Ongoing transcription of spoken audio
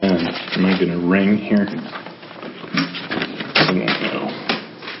Am I going to ring here? I don't know.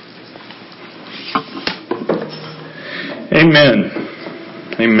 Amen.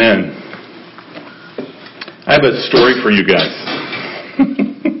 Amen. I have a story for you guys.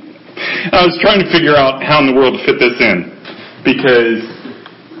 I was trying to figure out how in the world to fit this in, because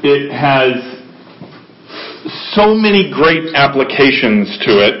it has so many great applications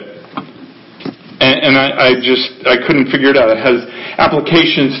to it, and I couldn't figure it out. It has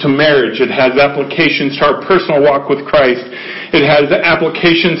applications to marriage. It has applications to our personal walk with Christ. It has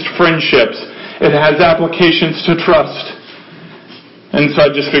applications to friendships. It has applications to trust. And so I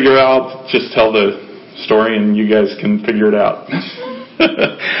just figured I'll just tell the story and you guys can figure it out.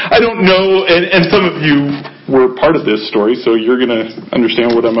 I don't know, and some of you were part of this story, so you're going to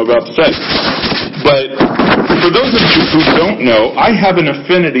understand what I'm about to say. But for those of you who don't know, I have an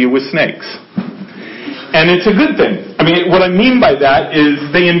affinity with snakes. And it's a good thing. I mean, what I mean by that is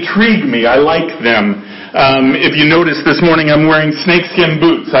they intrigue me. I like them. If you notice this morning, I'm wearing snakeskin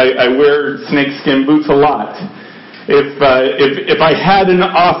boots. I wear snakeskin boots a lot. If I had an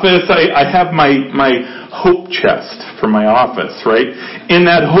office, I have my hope chest for my office, right? In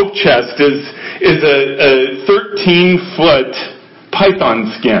that hope chest is a 13-foot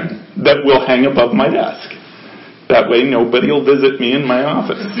python skin that will hang above my desk. That way nobody will visit me in my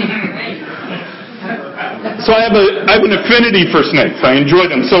office. So I have an affinity for snakes. I enjoy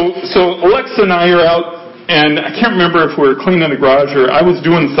them. So Alexa and I are out, and I can't remember if we were cleaning the garage or I was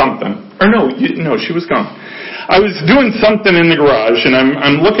doing something. Or no, she was gone. I was doing something in the garage, and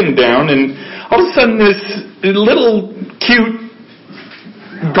I'm looking down, and all of a sudden this little cute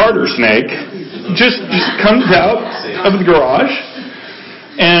garter snake just comes out of the garage.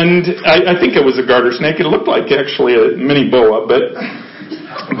 And I think it was a garter snake. It looked like actually a mini boa, but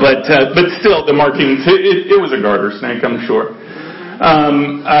still the markings. It was a garter snake, I'm sure.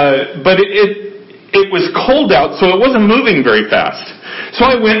 But it was cold out, so it wasn't moving very fast. So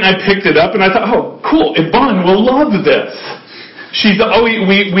I went and I picked it up, and I thought, oh, cool, Yvonne will love this.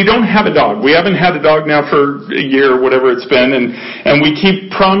 We don't have a dog. We haven't had a dog now for a year or whatever it's been, and we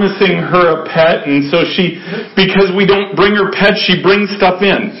keep promising her a pet, and so because we don't bring her pets, she brings stuff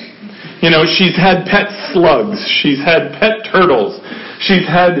in. You know, she's had pet slugs, she's had pet turtles, she's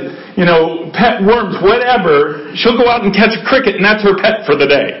had, pet worms, whatever. She'll go out and catch a cricket, and that's her pet for the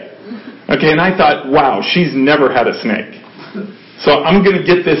day. Okay, and I thought, wow, she's never had a snake. So I'm going to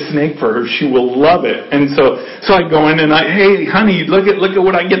get this snake for her. She will love it. And so I go in and hey, honey, look at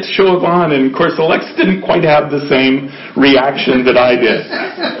what I get to show Yvonne. And of course, Alexa didn't quite have the same reaction that I did.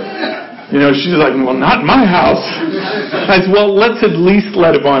 She's like, well, not in my house. I said, well, let's at least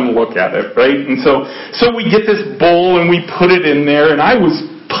let Yvonne look at it, right? And so we get this bowl and we put it in there, and I was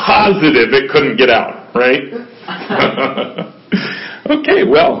positive it couldn't get out, right? Okay,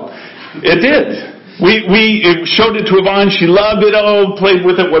 well, it did. We showed it to Yvonne. She loved it. Played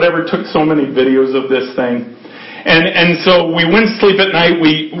with it, whatever. Took so many videos of this thing. And so we went to sleep at night.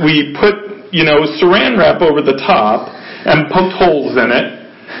 We put, saran wrap over the top and poked holes in it.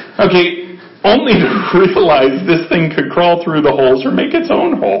 Okay, only to realize this thing could crawl through the holes or make its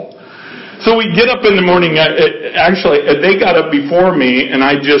own hole. So we get up in the morning. Actually, they got up before me, and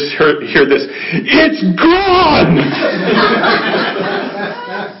I just hear this, it's gone!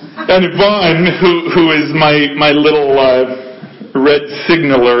 And Yvonne, who is my little red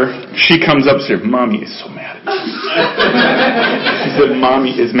signaler, she comes up and says, Mommy is so mad at you. She said,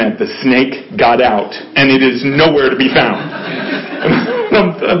 Mommy is mad. The snake got out, and it is nowhere to be found. And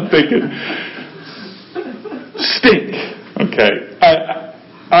I'm thinking, stink. Okay.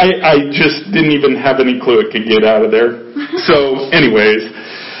 I just didn't even have any clue it could get out of there. So, anyways,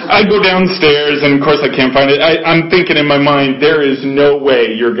 I go downstairs, and of course I can't find it. I'm thinking in my mind, there is no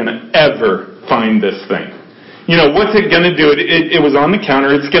way you're going to ever find this thing. What's it going to do? It was on the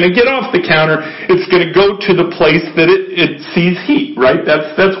counter. It's going to get off the counter. It's going to go to the place that it sees heat, right?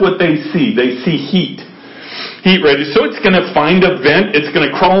 That's what they see. They see heat ready. So it's going to find a vent. It's going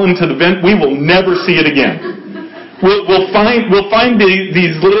to crawl into the vent. We will never see it again. We'll find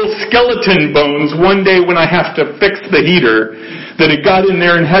these little skeleton bones one day when I have to fix the heater, that it got in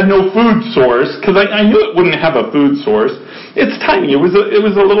there and had no food source, because I knew it wouldn't have a food source. It's tiny. It was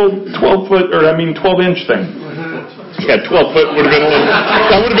a little 12-inch thing. Yeah, 12 foot would have been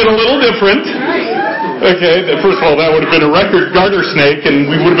a little different. Okay, first of all, that would have been a record garter snake, and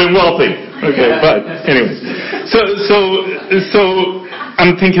we would have been wealthy. Okay, but anyways, so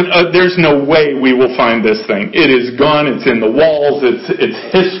I'm thinking, there's no way we will find this thing. It is gone. It's in the walls. It's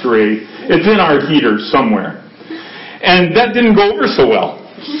history. It's in our heaters somewhere. And that didn't go over so well.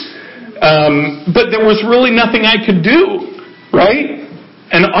 But there was really nothing I could do, right?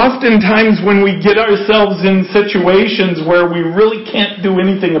 And oftentimes when we get ourselves in situations where we really can't do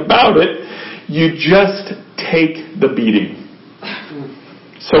anything about it, you just take the beating.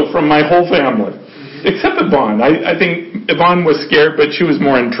 So from my whole family, except Yvonne. I think Yvonne was scared, but she was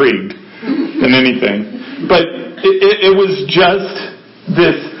more intrigued than anything. But it was just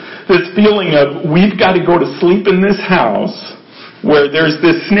this feeling of, we've got to go to sleep in this house where there's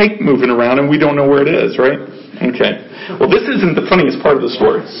this snake moving around and we don't know where it is, right? Okay. Well, this isn't the funniest part of the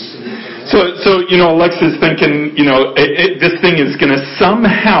story. So Alexa's thinking, this thing is going to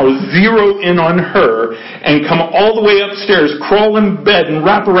somehow zero in on her and come all the way upstairs, crawl in bed and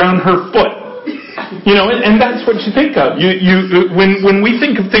wrap around her foot. And that's what you think of. When we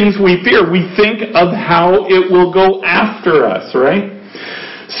think of things we fear, we think of how it will go after us, right?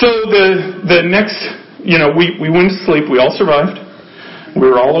 So the next, we went to sleep. We all survived. We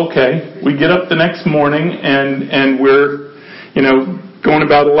were all okay. We get up the next morning and we're, going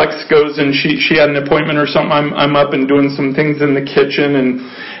about. Alexa goes and she had an appointment or something. I'm up and doing some things in the kitchen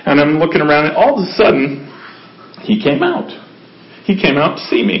and I'm looking around and all of a sudden he came out. He came out to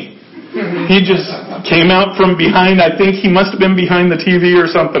see me. He just came out from behind. I think he must have been behind the TV or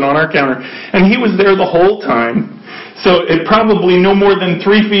something on our counter. And he was there the whole time. So it probably no more than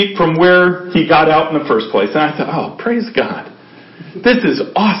 3 feet from where he got out in the first place. And I thought, oh, praise God. This is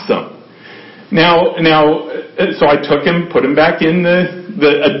awesome. Now, so I took him, put him back in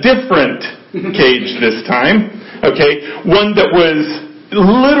a different cage this time. Okay. One that was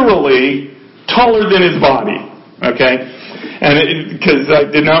literally taller than his body. Okay. And because I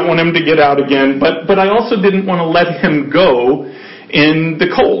did not want him to get out again, but I also didn't want to let him go in the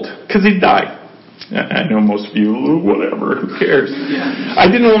cold because he'd die. I know most of you, whatever, who cares?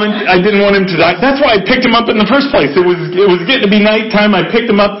 I didn't want him to die. That's why I picked him up in the first place. It was getting to be nighttime. I picked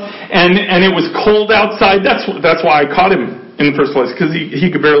him up, and it was cold outside. That's why I caught him in the first place, because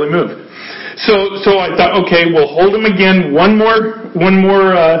he could barely move. So I thought, okay, we'll hold him again one more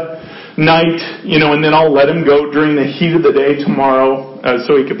night, and then I'll let him go during the heat of the day tomorrow,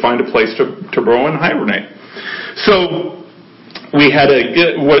 so he could find a place to burrow and hibernate. So we had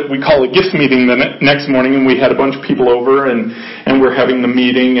what we call a gifts meeting the next morning, and we had a bunch of people over, and we're having the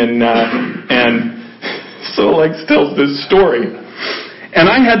meeting, and so Alex tells this story,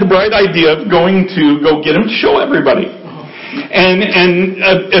 and I had the bright idea of going to go get him to show everybody. And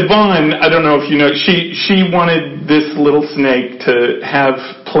Yvonne, I don't know if you know, she wanted this little snake to have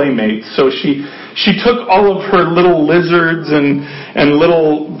playmates, so she took all of her little lizards and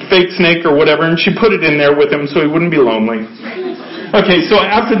little fake snake or whatever, and she put it in there with him so he wouldn't be lonely. Okay, so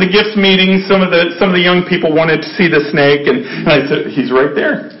after the gifts meeting, some of the young people wanted to see the snake, and I said, he's right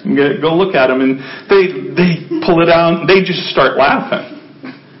there. Go look at him. And they pull it out, and they just start laughing.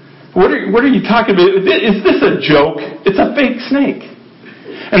 What are you talking about? Is this a joke? It's a fake snake.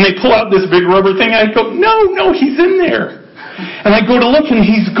 And they pull out this big rubber thing, and I go, no, he's in there. And I go to look, and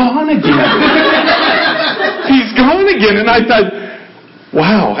he's gone again. He's gone again, and I thought,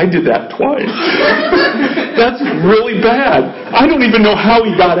 wow, I did that twice. That's really bad. I don't even know how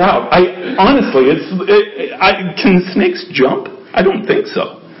he got out. Honestly, can snakes jump? I don't think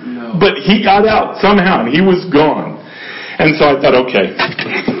so. No. But he got out somehow, and he was gone. And so I thought, okay,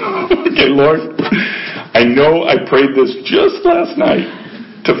 Lord, I know I prayed this just last night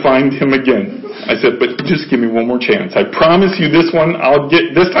to find him again. I said, but just give me one more chance. I promise you this time I'll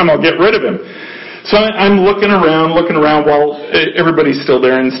get rid of him. So I'm looking around while everybody's still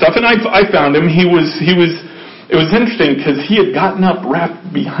there and stuff, and I found him. It was interesting because he had gotten up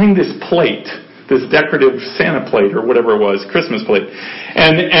wrapped behind this plate, this decorative Santa plate or whatever it was, Christmas plate.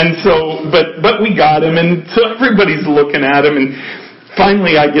 And so, but we got him, and so everybody's looking at him, and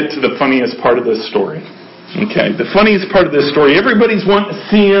finally I get to the funniest part of this story. Okay, the funniest part of this story, everybody's wanting to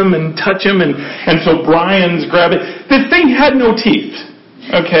see him and touch him, and so Brian's grabbing. This thing had no teeth.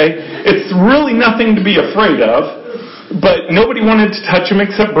 Okay, it's really nothing to be afraid of, but nobody wanted to touch him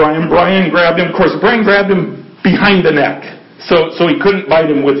except Brian. Brian grabbed him. Of course, Brian grabbed him behind the neck, so he couldn't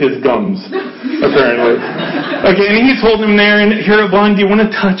bite him with his gums, apparently. Okay, and he's holding him there, and here, Yvonne, do you want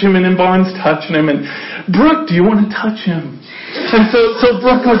to touch him? And then Yvonne's touching him, and Brooke, do you want to touch him? And so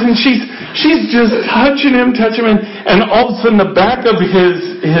Brooke goes, and she's just touching him, and all of a sudden the back of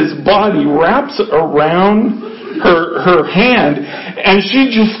his body wraps around her hand, and she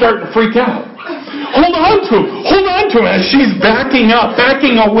just started to freak out. Hold on to him, and she's backing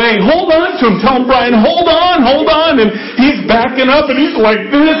away. Hold on to him, telling Brian, hold on, and he's backing up, and he's like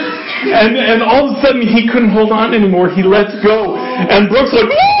this, and all of a sudden he couldn't hold on anymore. He lets go, and Brooke's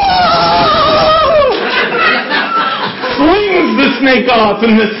like, swings the snake off,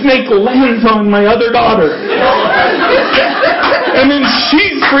 and the snake lands on my other daughter. And then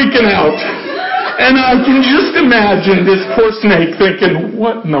she's freaking out. And I can just imagine this poor snake thinking,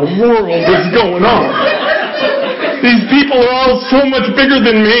 what in the world is going on? These people are all so much bigger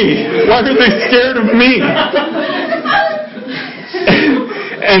than me. Why are they scared of me?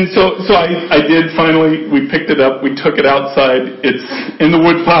 And so I did finally, we picked it up, we took it outside. It's in the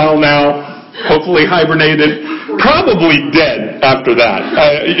wood pile now, hopefully hibernated, probably dead after that.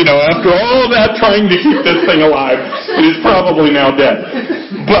 After all that trying to keep this thing alive, it is probably now dead.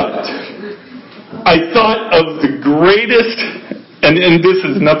 But I thought of the greatest, and this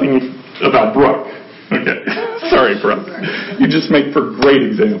is nothing about Brooke. Okay, sorry, Brooke. You just make for great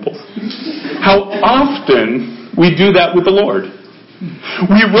examples. How often we do that with the Lord.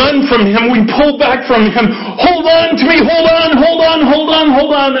 We run from Him, we pull back from Him. Hold on to me, hold on.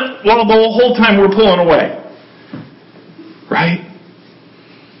 Well, the whole time we're pulling away. Right?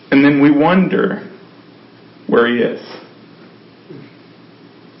 And then we wonder where He is.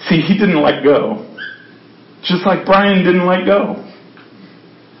 See, He didn't let go. Just like Brian didn't let go.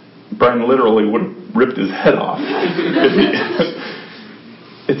 Brian literally would have ripped his head off.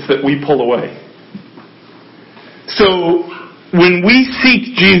 It's that we pull away. So, when we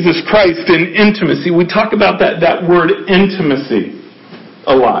seek Jesus Christ in intimacy, we talk about that word intimacy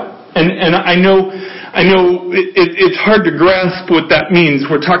a lot. And I know it's hard to grasp what that means.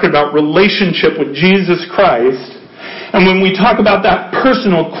 We're talking about relationship with Jesus Christ. And when we talk about that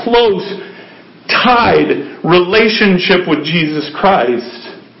personal, close, tied relationship with Jesus Christ,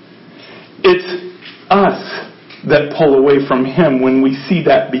 it's us that pull away from Him when we see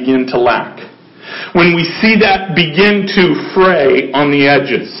that begin to lack. When we see that begin to fray on the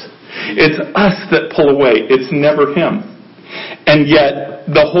edges. It's us that pull away. It's never Him. And yet,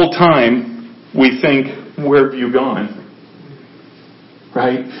 the whole time, we think, where have you gone?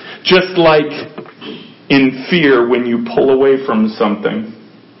 Right? Just like in fear, when you pull away from something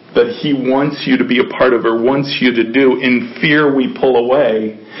that He wants you to be a part of or wants you to do, in fear we pull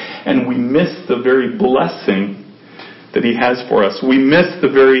away and we miss the very blessing that He has for us. We miss the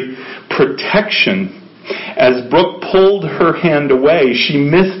very protection. As Brooke pulled her hand away, she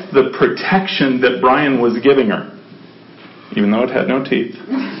missed the protection that Brian was giving her, even though it had no teeth.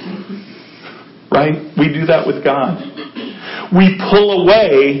 Right? We do that with God. We pull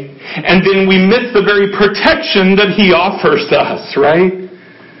away, and then we miss the very protection that He offers us, right?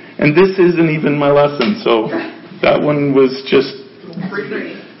 And this isn't even my lesson, so that one was just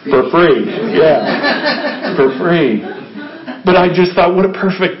for free. Yeah, for free. But I just thought, what a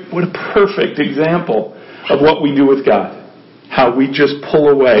perfect example of what we do with God. How we just pull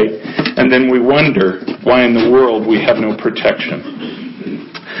away, and then we wonder why in the world we have no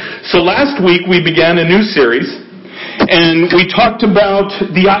protection. So last week we began a new series, and we talked about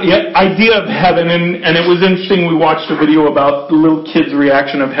the idea of heaven, and it was interesting. We watched a video about the little kid's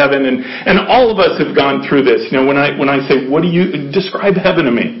reaction of heaven, and all of us have gone through this. When I say, what do you describe heaven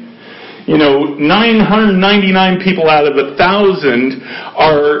to me? 999 people out of 1,000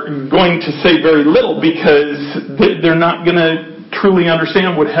 are going to say very little because they're not going to truly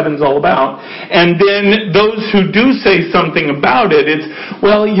understand what heaven's all about. And then those who do say something about it, it's,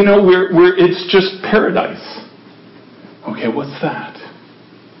 it's just paradise. Okay, what's that?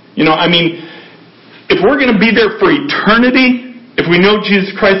 If we're going to be there for eternity, if we know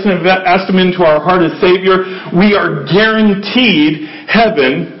Jesus Christ and have asked Him into our heart as Savior, we are guaranteed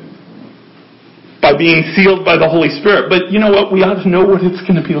heaven by being sealed by the Holy Spirit. But you know what? We ought to know what it's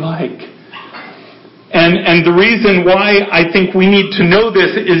going to be like. And the reason why I think we need to know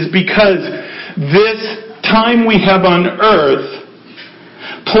this is because this time we have on earth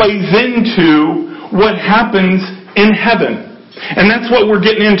plays into what happens in heaven. And that's what we're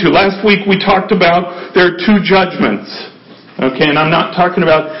getting into. Last week we talked about there are two judgments. Okay, and I'm not talking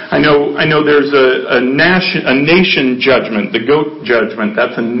about, I know there's a nation judgment, the goat judgment.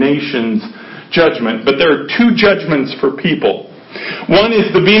 That's a nation's judgment, but there are two judgments for people. One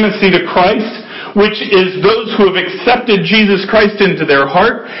is the Bema Seat of Christ, which is those who have accepted Jesus Christ into their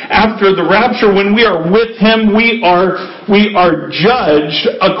heart. After the rapture, when we are with Him, we are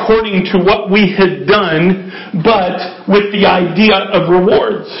judged according to what we had done, but with the idea of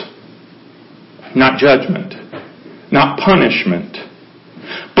rewards. Not judgment. Not punishment.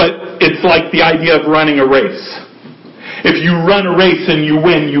 But it's like the idea of running a race. If you run a race and you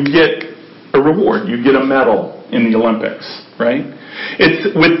win, you get a reward. You get a medal in the Olympics, right?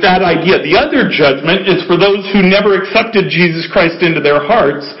 It's with that idea. The other judgment is for those who never accepted Jesus Christ into their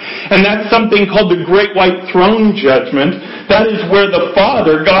hearts, and that's something called the Great White Throne Judgment. That is where the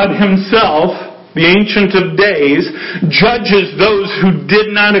Father, God Himself, the Ancient of Days, judges those who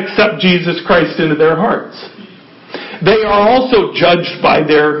did not accept Jesus Christ into their hearts. they are also judged by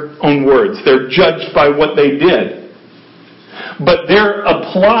their own words. They're judged by what they did. But they're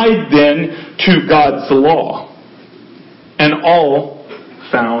applied then to God's law. And all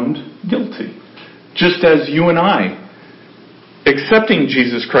found guilty. Just as you and I, accepting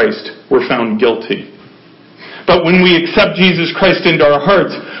Jesus Christ, were found guilty. But when we accept Jesus Christ into our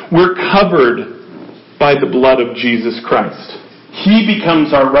hearts, we're covered by the blood of Jesus Christ. He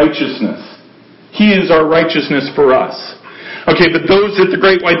becomes our righteousness. He is our righteousness for us. Okay, but those at the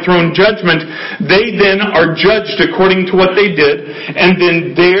great white throne judgment, they then are judged according to what they did, and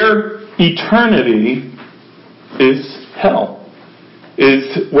then their eternity is hell,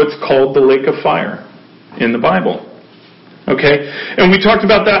 is what's called the lake of fire in the Bible. Okay, and we talked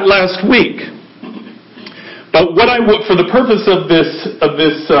about that last week. But what for the purpose of this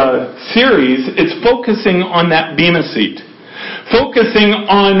series, it's focusing on that bema seat. Focusing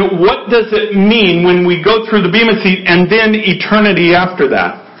on what does it mean when we go through the bema seat and then eternity after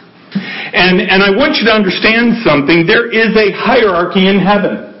that. And I want you to understand something. There is a hierarchy in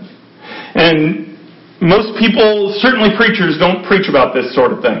heaven. And most people, certainly preachers, don't preach about this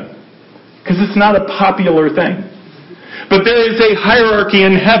sort of thing. Because it's not a popular thing. But there is a hierarchy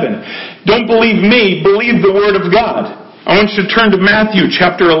in heaven. Don't believe me, believe the Word of God. I want you to turn to Matthew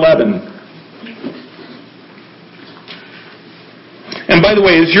chapter 11. And by the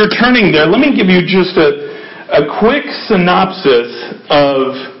way, as you're turning there, let me give you just a quick synopsis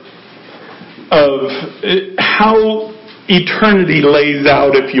of how eternity lays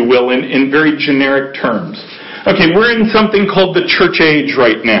out, if you will, in very generic terms. Okay, we're in something called the church age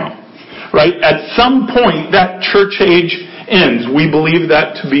right now. Right? At some point, that church age ends. We believe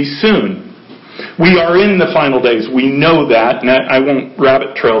that to be soon. We are in the final days. We know that, and I won't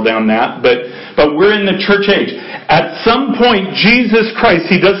rabbit trail down that, but we're in the church age. At some point, Jesus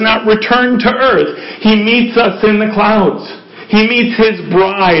Christ, He does not return to earth. He meets us in the clouds. He meets His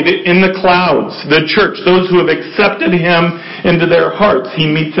bride in the clouds, the church, those who have accepted Him into their hearts. He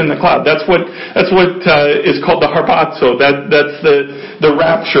meets in the cloud. That's what is called the harpazo. That's the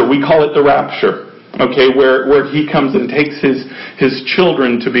rapture. We call it the rapture. Okay, where He comes and takes His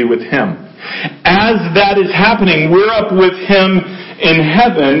children to be with Him. As that is happening, we're up with Him in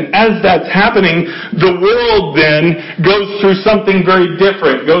heaven. As that's happening, the world then goes through something very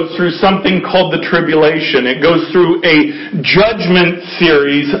different. It goes through something called the tribulation. It goes through a judgment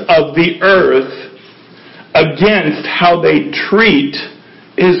series of the earth against how they treat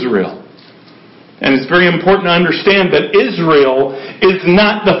Israel. And it's very important to understand that Israel is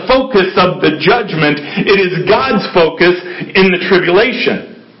not the focus of the judgment. It is God's focus in the tribulation.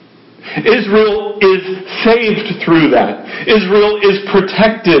 Israel is saved through that. Israel is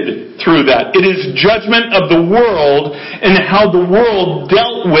protected through that. It is judgment of the world and how the world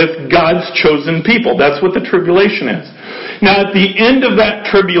dealt with God's chosen people. That's what the tribulation is. Now, at the end of that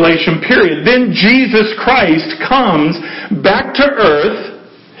tribulation period, then Jesus Christ comes back to earth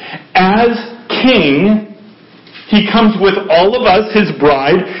as King. He comes with all of us, His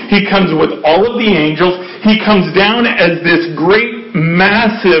bride. He comes with all of the angels. He comes down as this great,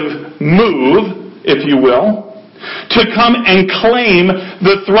 massive move, if you will, to come and claim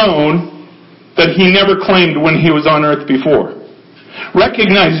the throne that He never claimed when He was on earth before.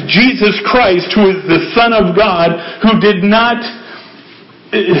 Recognize Jesus Christ, who is the Son of God, who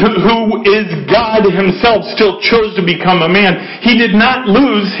is God Himself, still chose to become a man. He did not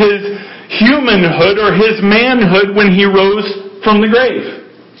lose His humanhood or His manhood when He rose from the grave.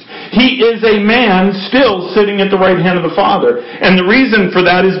 He is a man still sitting at the right hand of the Father. And the reason for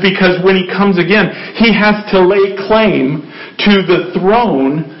that is because when He comes again, He has to lay claim to the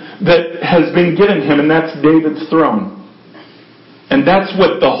throne that has been given Him, and that's David's throne. And that's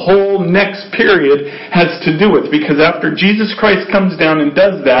what the whole next period has to do with, because after Jesus Christ comes down and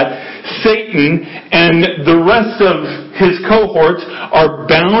does that, Satan and the rest of his cohorts are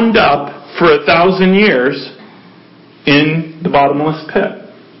bound up for 1,000 years in the bottomless pit,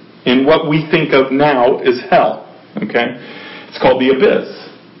 in what we think of now as hell. Okay? It's called the abyss.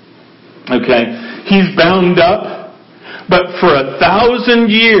 Okay? He's bound up, but for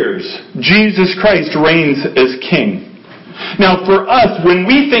 1,000 years, Jesus Christ reigns as King. Now for us, when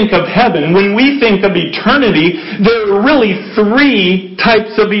we think of heaven, when we think of eternity, there are really 3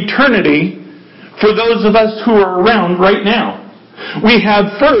 types of eternity for those of us who are around right now. We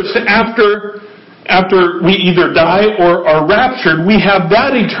have first, after we either die or are raptured, we have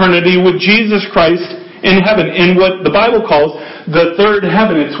that eternity with Jesus Christ in heaven, in what the Bible calls the third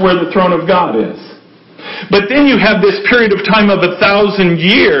heaven. It's where the throne of God is. But then you have this period of time of 1,000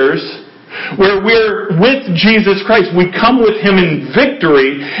 years where we're with Jesus Christ. We come with Him in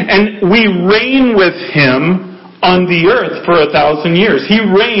victory, and we reign with Him on the earth for 1,000 years. He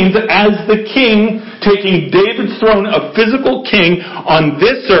reigns as the king, taking David's throne, a physical king, on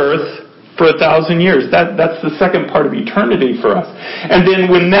this earth for 1,000 years. That's the second part of eternity for us. And then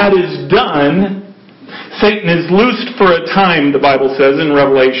when that is done, Satan is loosed for a time, the Bible says in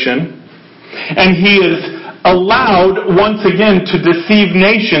Revelation, and he is allowed once again to deceive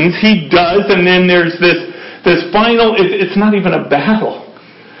nations. He does, and then there's this final, it's not even a battle.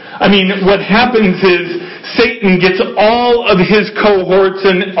 I mean, what happens is Satan gets all of his cohorts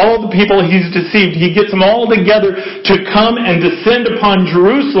and all the people he's deceived, he gets them all together to come and descend upon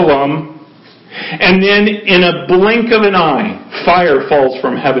Jerusalem, and then in a blink of an eye, fire falls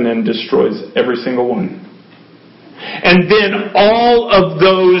from heaven and destroys every single one. And then all of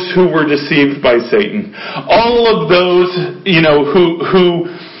those who were deceived by Satan, all of those, who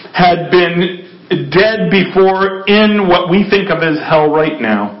had been dead before in what we think of as hell right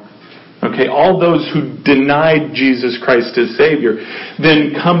now, okay, all those who denied Jesus Christ as Savior,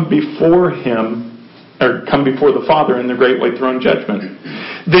 then come before Him, or come before the Father in the great white throne judgment.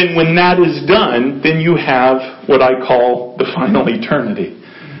 Then when that is done, then you have what I call the final eternity.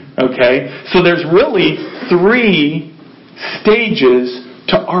 Okay? So there's really 3 stages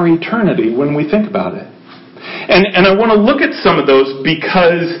to our eternity when we think about it. And I want to look at some of those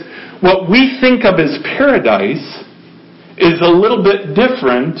because what we think of as paradise is a little bit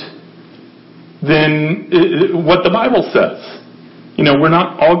different than what the Bible says. We're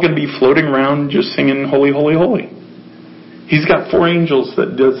not all going to be floating around just singing holy, holy, holy. He's got 4 angels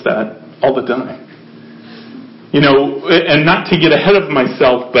that does that all the time. And not to get ahead of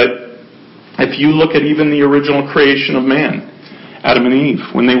myself, but if you look at even the original creation of man, Adam and Eve,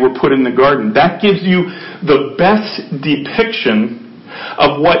 when they were put in the garden, that gives you the best depiction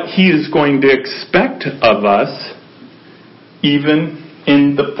of what He is going to expect of us, even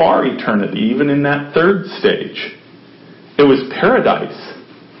in the far eternity, even in that 3rd stage. It was paradise.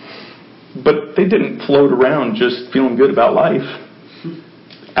 But they didn't float around just feeling good about life.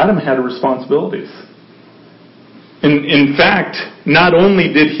 Adam had responsibilities. In fact, not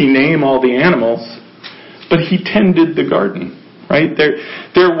only did he name all the animals, but he tended the garden. Right?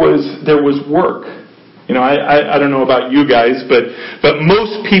 There was work. I don't know about you guys, but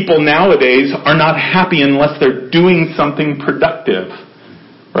most people nowadays are not happy unless they're doing something productive.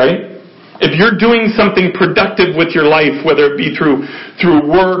 Right? If you're doing something productive with your life, whether it be through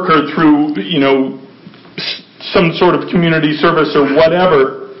work or through, some sort of community service or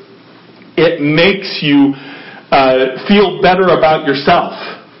whatever, it makes you feel better about yourself.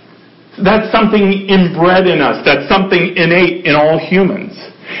 That's something inbred in us. That's something innate in all humans.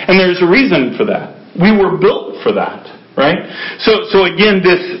 And there's a reason for that. We were built for that. Right? So again,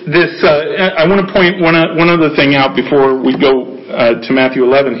 I want to point one other thing out before we go to Matthew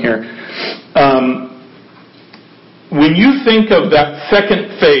 11 here. When you think of that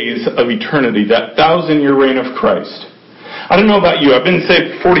second phase of eternity, that 1,000-year reign of Christ, I don't know about you. I've been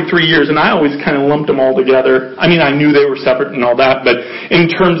saved for 43 years, and I always kind of lumped them all together. I mean, I knew they were separate and all that, but in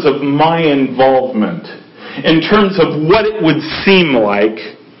terms of my involvement, in terms of what it would seem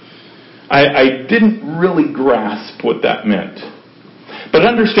like, I didn't really grasp what that meant. But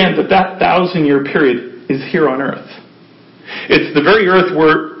understand that 1,000-year period is here on earth. It's the very earth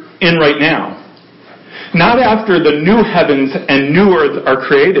we're in right now. Not after the new heavens and new earth are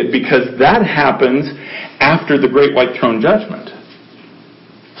created, because that happens after the great white throne judgment.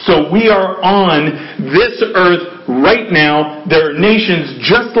 So we are on this earth right now. There are nations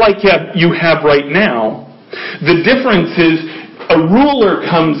just like you have right now. The difference is a ruler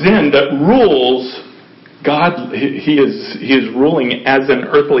comes in that rules. God, he is ruling as an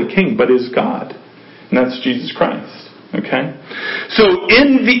earthly king, but is God. And that's Jesus Christ. Okay? So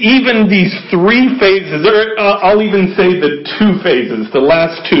in even these 3 phases, I'll even say the 2 phases, the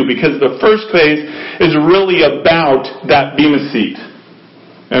last 2, because the first phase is really about that Bema seat.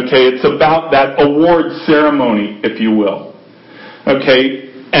 Okay? It's about that award ceremony, if you will. Okay?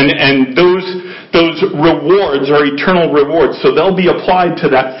 And those rewards are eternal rewards. So they'll be applied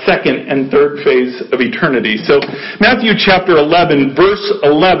to that second and third phase of eternity. So Matthew chapter 11, verse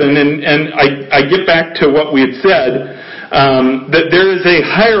 11, and I get back to what we had said, that there is a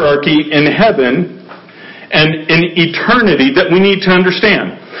hierarchy in heaven and in eternity that we need to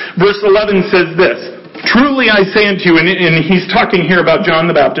understand. Verse 11 says this, "Truly I say unto you," and he's talking here about John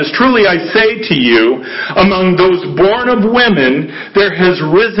the Baptist, "Truly I say to you, among those born of women, there has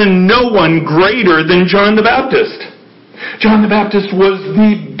risen no one greater than John the Baptist." John the Baptist was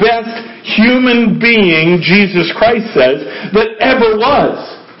the best human being, Jesus Christ says, that ever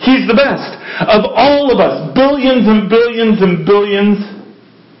was. He's the best. Of all of us, billions and billions and billions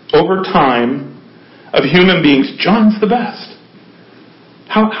over time, of human beings, John's the best.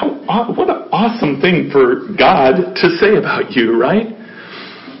 What an awesome thing for God to say about you, right?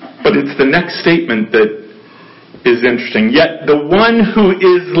 But it's the next statement that is interesting. Yet the one who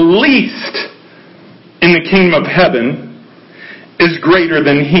is least in the kingdom of heaven is greater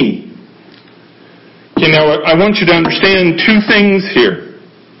than he. I want you to understand two things here.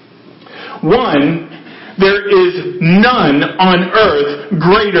 One, there is none on earth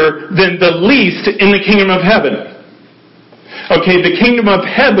greater than the least in the kingdom of heaven. Okay, the kingdom of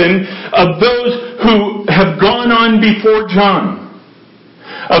heaven of those who have gone on before John.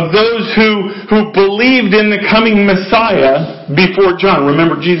 Of those who believed in the coming Messiah before John.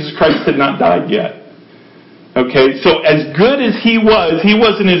 Remember, Jesus Christ had not died yet. Okay, so as good as he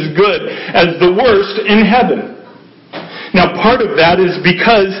wasn't as good as the worst in heaven. Now, part of that is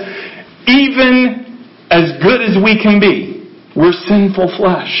because even as good as we can be, we're sinful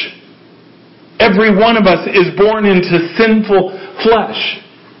flesh. Every one of us is born into sinful flesh.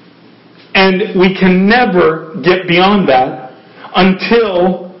 And we can never get beyond that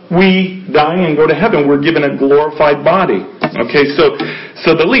until we die and go to heaven. We're given a glorified body. Okay, so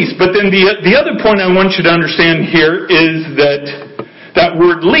the least. But then the other point I want you to understand here is that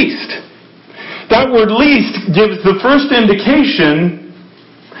word least. That word least gives the first indication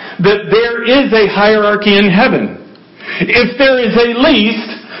that there is a hierarchy in heaven. If there is a least,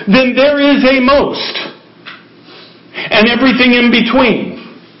 then there is a most. And everything in between.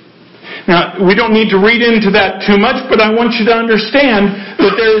 Now, we don't need to read into that too much, but I want you to understand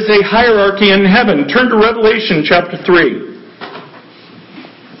that there is a hierarchy in heaven. Turn to Revelation chapter 3.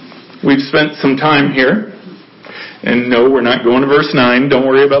 We've spent some time here. And no, we're not going to verse 9. Don't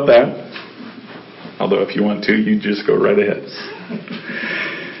worry about that. Although if you want to, you just go right ahead.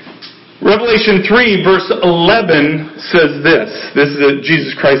 Revelation 3 verse 11 says this. This is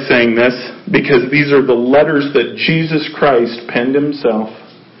Jesus Christ saying this because these are the letters that Jesus Christ penned himself.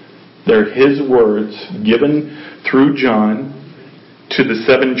 They're his words given through John to the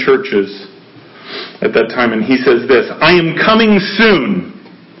 7 churches at that time. And he says this, I am coming soon.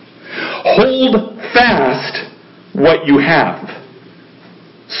 Hold fast what you have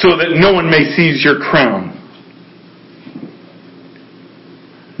so that no one may seize your crown.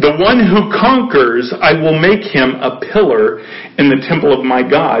 The one who conquers, I will make him a pillar in the temple of my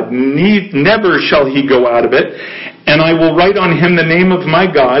God. Never shall he go out of it. And I will write on him the name of my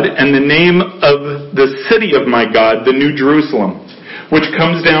God and the name of the city of my God, the New Jerusalem, which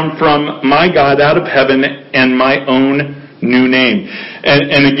comes down from my God out of heaven and my own new name.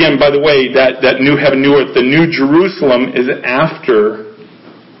 And again, by the way, that new heaven, new earth, the New Jerusalem is after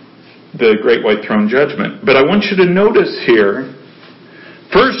the Great White Throne Judgment. But I want you to notice here,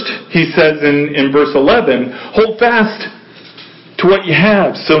 first, he says in verse 11, hold fast to what you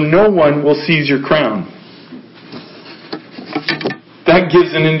have so no one will seize your crown. That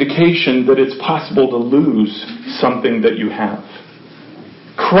gives an indication that it's possible to lose something that you have.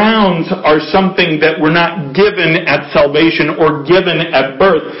 Crowns are something that were not given at salvation or given at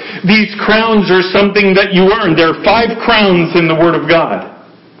birth. These crowns are something that you earn. There are 5 crowns in the Word of God.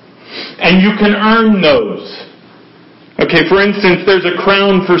 And you can earn those. Okay, for instance, there's a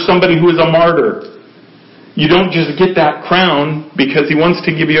crown for somebody who is a martyr. You don't just get that crown because he wants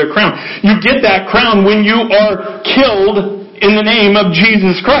to give you a crown. You get that crown when you are killed in the name of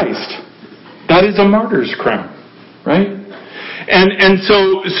Jesus Christ. That is a martyr's crown, right? And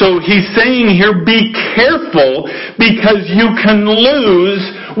so he's saying here, be careful because you can lose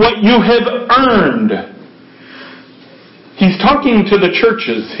what you have earned. He's talking to the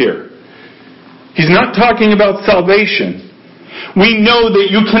churches here. He's not talking about salvation. We know that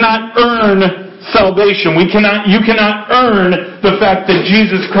you cannot earn salvation. You cannot earn the fact that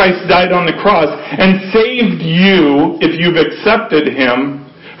Jesus Christ died on the cross and saved you, if you've accepted him,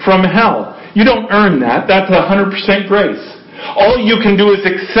 from hell. You don't earn that. That's 100% grace. All you can do is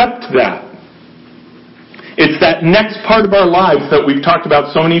accept that. It's that next part of our lives that we've talked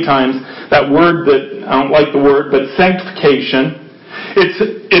about so many times, that word that, I don't like the word, but sanctification.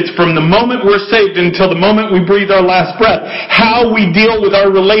 It's from the moment we're saved until the moment we breathe our last breath, how we deal with our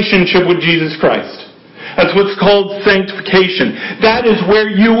relationship with Jesus Christ. That's what's called sanctification. That is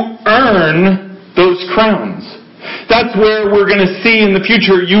where you earn those crowns. That's where we're going to see in the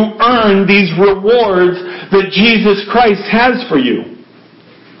future you earn these rewards that Jesus Christ has for you.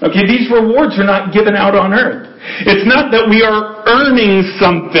 Okay, these rewards are not given out on earth. It's not that we are earning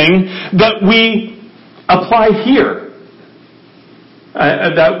something that we apply here.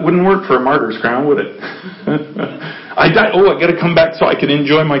 That wouldn't work for a martyr's crown, would it? I died. I got to come back so I can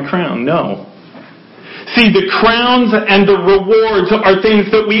enjoy my crown. No. See, the crowns and the rewards are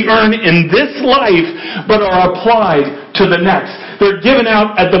things that we earn in this life, but are applied to the next. They're given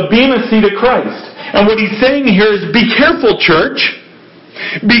out at the Bema Seat of Christ. And what he's saying here is, be careful, church.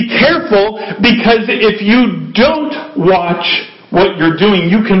 Be careful, because if you don't watch what you're doing,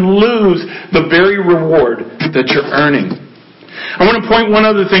 you can lose the very reward that you're earning. I want to point one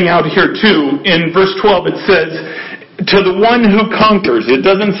other thing out here too. In verse 12 it says, to the one who conquers, it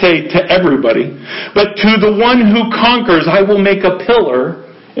doesn't say to everybody, but to the one who conquers, I will make a pillar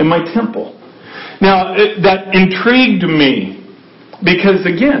in my temple. Now, that intrigued me, because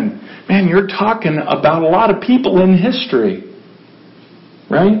again, man, you're talking about a lot of people in history,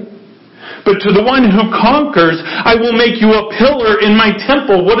 right? But to the one who conquers, I will make you a pillar in my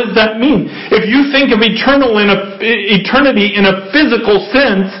temple. What does that mean? If you think of eternity in a physical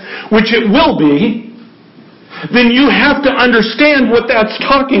sense, which it will be, then you have to understand what that's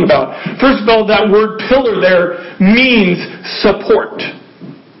talking about. First of all, that word pillar there means support.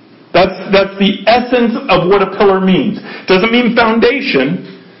 That's the essence of what a pillar means. It doesn't mean foundation.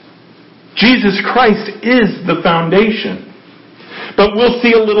 Jesus Christ is the foundation. But we'll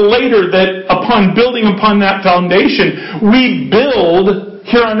see a little later that upon building upon that foundation, we build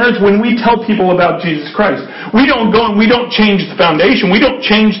here on earth. When we tell people about Jesus Christ, we don't go and we don't change the foundation. We don't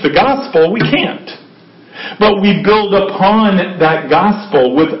change the gospel. We can't. But we build upon that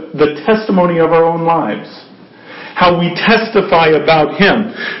gospel with the testimony of our own lives. How we testify about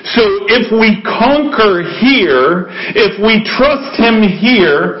Him. So if we conquer here, if we trust Him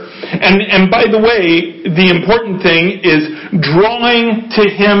here, and by the way, the important thing is drawing to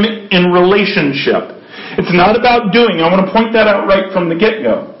Him in relationship. It's not about doing. I want to point that out right from the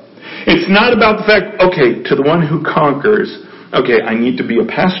get-go. It's not about the fact, okay, to the one who conquers, okay, I need to be a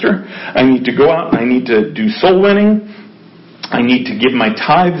pastor. I need to go out and I need to do soul winning. I need to give my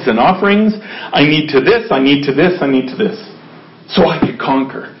tithes and offerings. I need to this, I need to this, I need to this. So I could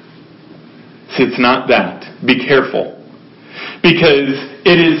conquer. See, it's not that. Be careful. Because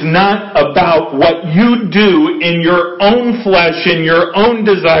it is not about what you do in your own flesh, in your own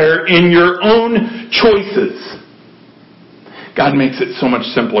desire, in your own choices. God makes it so much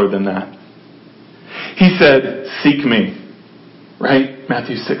simpler than that. He said, seek me. Right?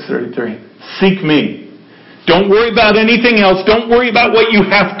 Matthew 6:33. Seek me. Don't worry about anything else. Don't worry about what you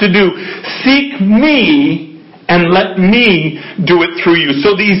have to do. Seek me and let me do it through you.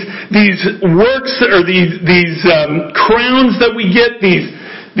 So these works, or these crowns that we get, these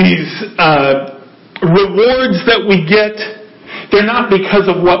rewards that we get, they're not because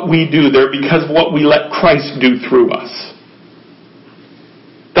of what we do. They're because of what we let Christ do through us.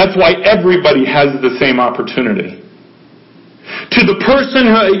 That's why everybody has the same opportunity. To the person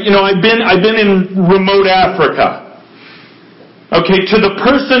who, I've been in remote Africa. Okay, to the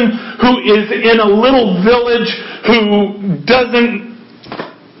person who is in a little village who doesn't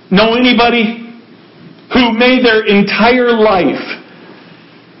know anybody, who may their entire life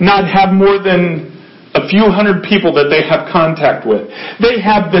not have more than a few hundred people that they have contact with. They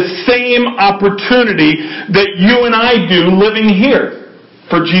have the same opportunity that you and I do living here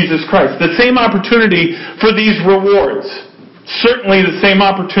for Jesus Christ. The same opportunity for these rewards. Certainly the same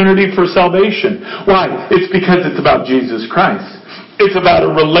opportunity for salvation. Why? It's because it's about Jesus Christ. It's about a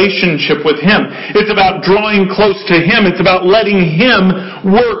relationship with Him. It's about drawing close to Him. It's about letting Him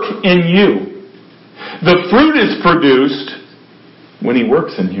work in you. The fruit is produced when He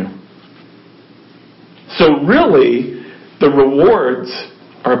works in you. So really, the rewards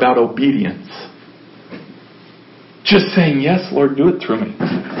are about obedience. Just saying, yes, Lord, do it through me.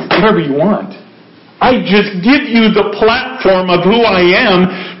 Whatever you want. I just give you the platform of who I am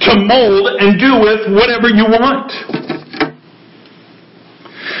to mold and do with whatever you want.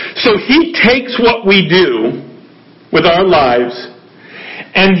 So He takes what we do with our lives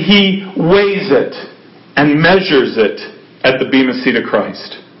and He weighs it and measures it at the Bema Seat of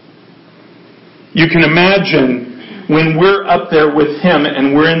Christ. You can imagine when we're up there with Him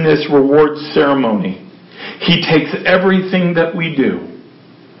and we're in this reward ceremony, He takes everything that we do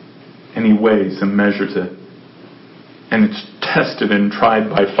and He weighs and measures it. And it's tested and tried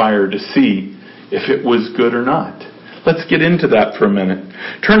by fire to see if it was good or not. Let's get into that for a minute.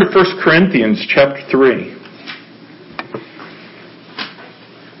 Turn to 1 Corinthians chapter 3.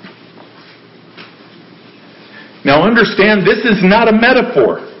 Now understand, this is not a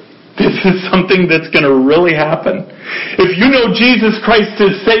metaphor. This is something that's going to really happen. If you know Jesus Christ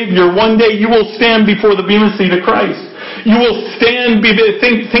as Savior, one day you will stand before the Bema Seat of Christ. You will stand.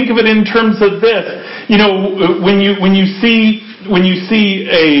 Think of it in terms of this. When you see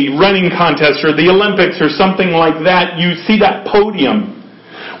a running contest or the Olympics or something like that, you see that podium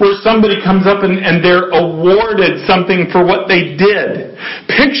where somebody comes up and they're awarded something for what they did.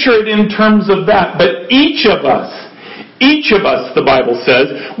 Picture it in terms of that. But each of us, the Bible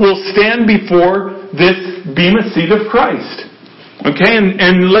says, will stand before this bema seat of Christ. Okay,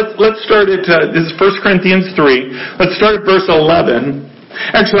 and let's start at, this is 1 Corinthians 3. Let's start at verse 11.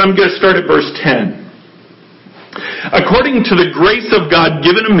 Actually, I'm going to start at verse 10. According to the grace of God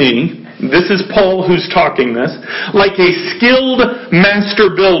given to me, this is Paul who's talking this, like a skilled master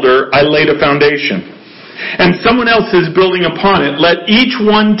builder, I laid a foundation. And someone else is building upon it. Let each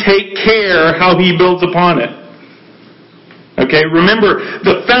one take care how he builds upon it. Okay, remember,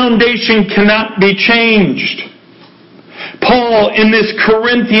 the foundation cannot be changed. Paul, in this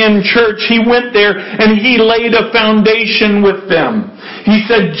Corinthian church, he went there and he laid a foundation with them. He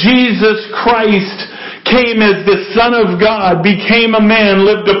said, Jesus Christ came as the Son of God, became a man,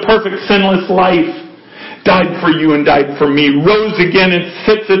 lived a perfect sinless life, died for you and died for me, rose again and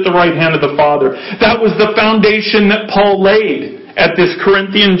sits at the right hand of the Father. That was the foundation that Paul laid at this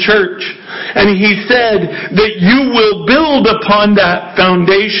Corinthian church. And he said that you will build upon that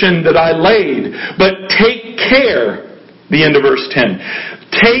foundation that I laid, but take care. The end of verse 10.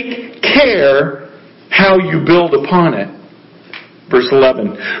 Take care how you build upon it. Verse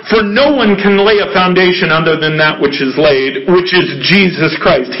 11. For no one can lay a foundation other than that which is laid, which is Jesus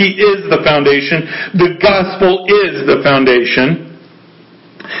Christ. He is the foundation. The gospel is the foundation.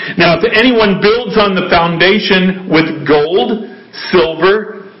 Now, if anyone builds on the foundation with gold,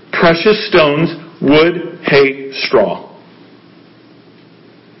 silver, precious stones, wood, hay, straw.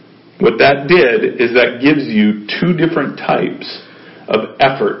 What that did is that gives you two different types of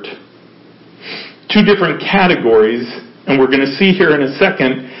effort. Two different categories, and we're going to see here in a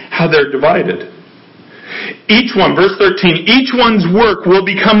second how they're divided. Each one, verse 13, each one's work will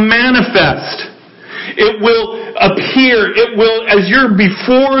become manifest. It will appear, it will, as you're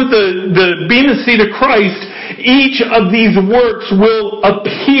before the bema seat of Christ, each of these works will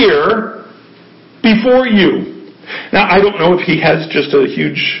appear before you. Now, I don't know if he has just a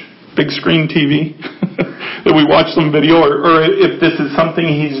huge big screen TV that we watch some video, or if this is something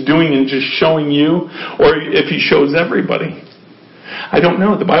he's doing and just showing you, or if he shows everybody. I don't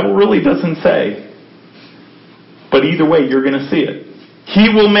know. The Bible really doesn't say. But either way, you're going to see it.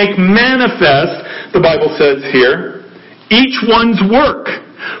 He will make manifest, the Bible says here, each one's work.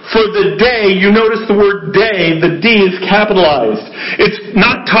 For the day, you notice the word day, the D is capitalized. It's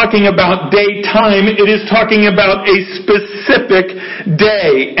not talking about daytime, it is talking about a specific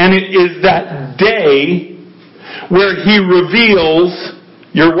day. And it is that day where He reveals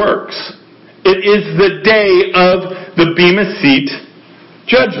your works. It is the day of the Bema Seat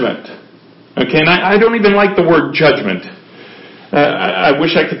judgment. Okay, and I don't even like the word judgment. I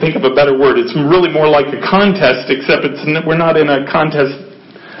wish I could think of a better word. It's really more like a contest, except we're not in a contest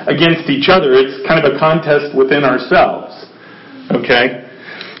against each other. It's kind of a contest within ourselves. Okay?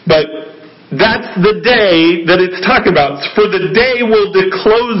 But that's the day that it's talking about. For the day will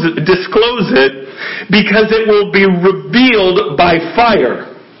disclose it because it will be revealed by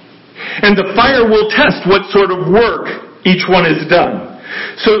fire. And the fire will test what sort of work each one has done.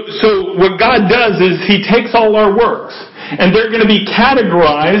 So what God does is He takes all our works, and they're going to be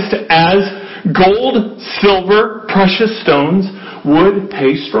categorized as gold, silver, precious stones, wood,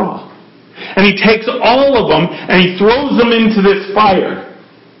 hay, straw. And He takes all of them and He throws them into this fire.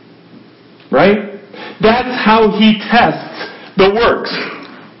 Right? That's how He tests the works.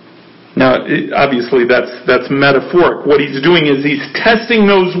 Now, obviously that's metaphoric. What He's doing is He's testing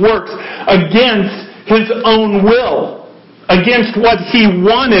those works against His own will. Against what He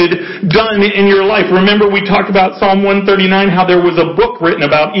wanted done in your life. Remember we talked about Psalm 139, how there was a book written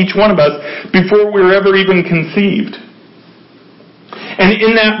about each one of us before we were ever even conceived. And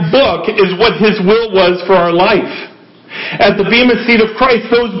in that book is what His will was for our life. At the Bema Seat of Christ,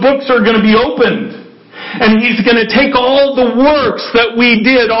 those books are going to be opened. And He's going to take all the works that we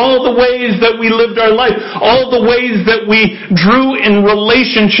did, all the ways that we lived our life, all the ways that we drew in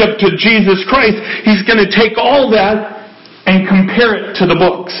relationship to Jesus Christ. He's going to take all that and compare it to the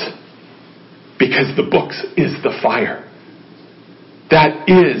books. Because the books is the fire. That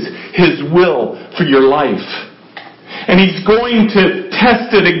is His will for your life. And He's going to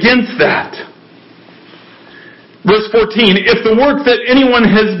test it against that. Verse 14, if the work that anyone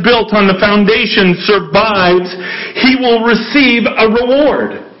has built on the foundation survives, he will receive a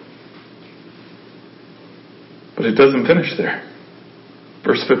reward. But it doesn't finish there.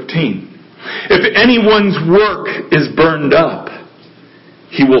 Verse 15, if anyone's work is burned up,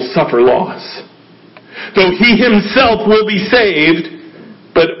 he will suffer loss. Though he himself will be saved,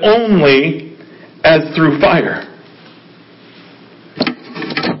 but only as through fire.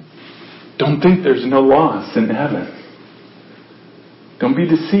 Don't think there's no loss in heaven. Don't be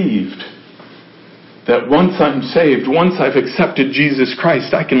deceived that once I'm saved, once I've accepted Jesus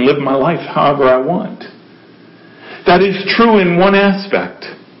Christ, I can live my life however I want. That is true in one aspect.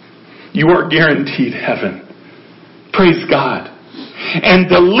 You are guaranteed heaven. Praise God. And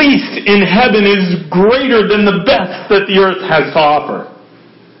the least in heaven is greater than the best that the earth has to offer.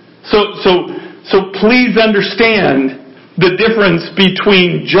 So please understand the difference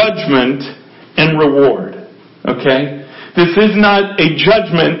between judgment and reward. Okay? This is not a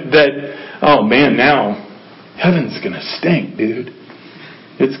judgment that, oh man, now heaven's going to stink, dude.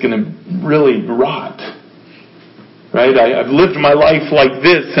 It's going to really rot. Right? I've lived my life like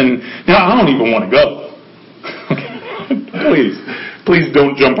this and now I don't even want to go. Please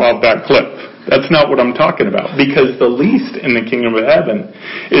don't jump off that cliff. That's not what I'm talking about. Because the least in the kingdom of heaven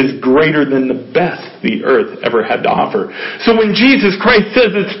is greater than the best the earth ever had to offer. So when Jesus Christ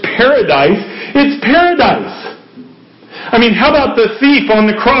says it's paradise, it's paradise. I mean, how about the thief on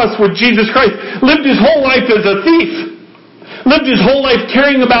the cross with Jesus Christ? Lived his whole life as a thief. Lived his whole life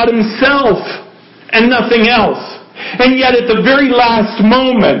caring about himself and nothing else. And yet at the very last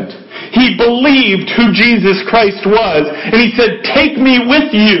moment, he believed who Jesus Christ was. And he said, take me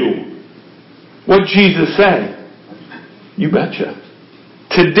with you. What did Jesus say? You betcha.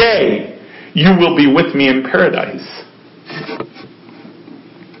 Today, you will be with me in paradise.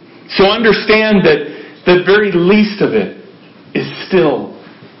 So understand that the very least of it is still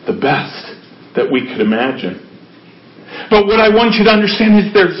the best that we could imagine. But what I want you to understand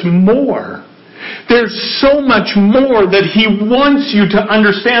is there's more. There's so much more that He wants you to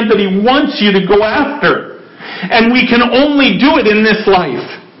understand, that He wants you to go after. And we can only do it in this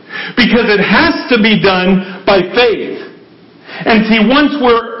life. Because it has to be done by faith. And see, once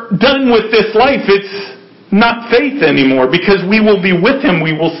we're done with this life, it's not faith anymore. Because we will be with Him.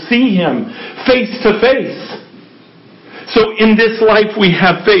 We will see Him face to face. So in this life we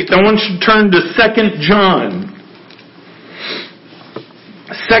have faith. I want you to turn to 2 John.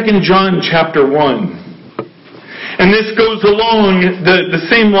 2 John chapter 1. And this goes along the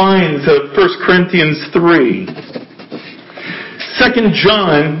same lines of 1 Corinthians 3. 2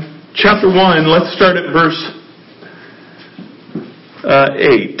 John chapter 1, let's start at verse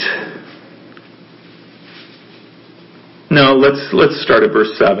 8. No, let's start at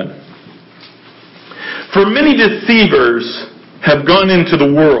verse 7. For many deceivers have gone into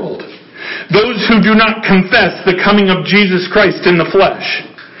the world, those who do not confess the coming of Jesus Christ in the flesh.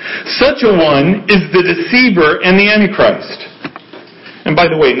 Such a one is the deceiver and the Antichrist. And by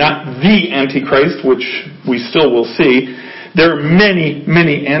the way, not the Antichrist, which we still will see. There are many,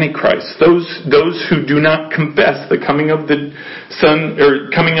 many Antichrists. Those who do not confess the coming of the Son, or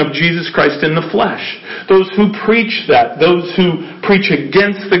coming of Jesus Christ in the flesh. Those who preach that, those who preach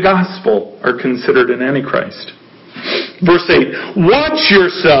against the gospel are considered an Antichrist. Verse 8, watch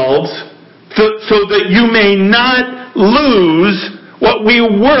yourselves so that you may not lose what we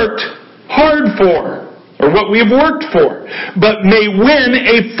worked hard for, or what we have worked for, but may win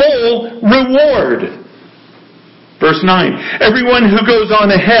a full reward. Verse 9, everyone who goes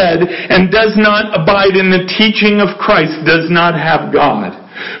on ahead and does not abide in the teaching of Christ does not have God.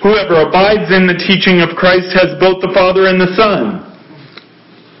 Whoever abides in the teaching of Christ has both the Father and the Son.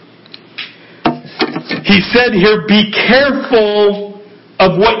 He said here, be careful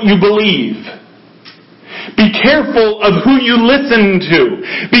of what you believe. Be careful of who you listen to.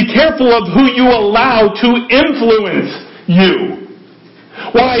 Be careful of who you allow to influence you.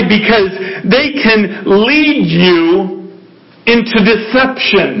 Why? Because they can lead you into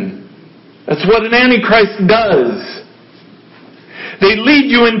deception. That's what an Antichrist does. They lead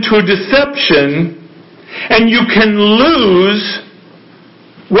you into a deception, and you can lose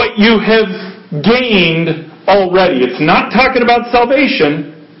what you have gained already. It's not talking about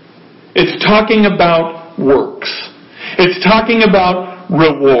salvation. It's talking about works. It's talking about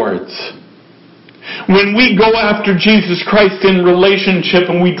rewards. When we go after Jesus Christ in relationship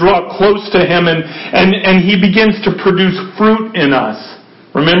and we draw close to Him and He begins to produce fruit in us.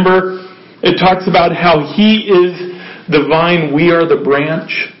 Remember, it talks about how He is the vine, we are the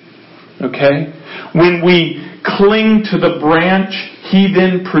branch. Okay? When we cling to the branch, He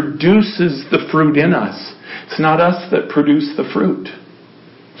then produces the fruit in us. It's not us that produce the fruit.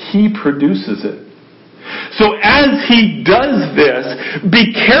 He produces it. So as He does this,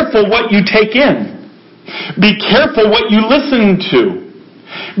 be careful what you take in. Be careful what you listen to.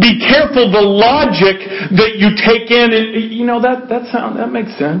 Be careful the logic that you take in. You know, that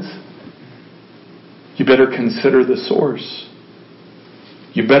makes sense. You better consider the source.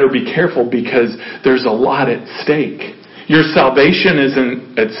 You better be careful because there's a lot at stake. Your salvation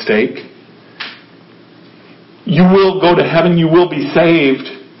isn't at stake. You will go to heaven. You will be saved.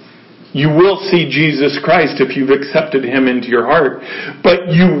 You will see Jesus Christ if you've accepted Him into your heart.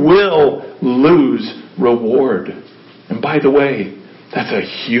 But you will lose reward. And by the way, that's a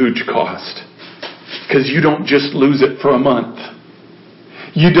huge cost. Because you don't just lose it for a month.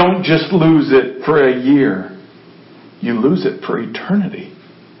 You don't just lose it for a year. You lose it for eternity.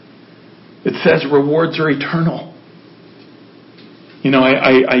 It says rewards are eternal. You know,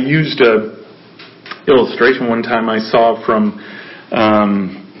 I used a illustration one time I saw from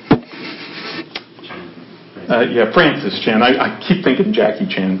Francis Chan. I keep thinking Jackie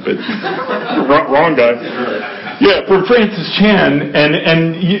Chan, but wrong guy. Yeah, from Francis Chan,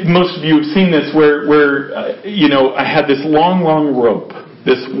 and most of you have seen this, where I had this long rope,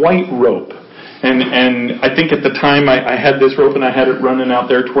 this white rope, and I think at the time I had this rope and I had it running out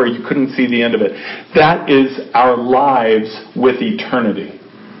there to where you couldn't see the end of it. That is our lives with eternity.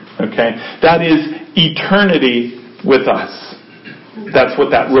 Okay, that is eternity with us. That's what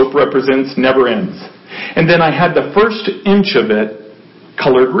that rope represents. Never ends. And then I had the first inch of it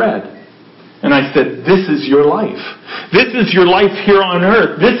colored red. And I said, this is your life. This is your life here on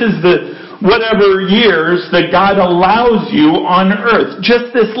earth. This is the whatever years that God allows you on earth.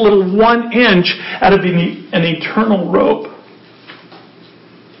 Just this little 1 inch out of an eternal rope.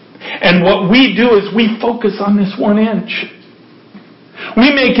 And what we do is we focus on this 1 inch.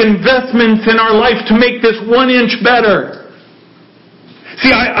 We make investments in our life to make this 1 inch better. See,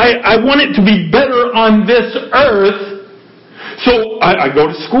 I want it to be better on this earth, so I go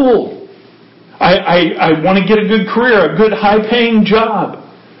to school. I want to get a good career, a good high-paying job.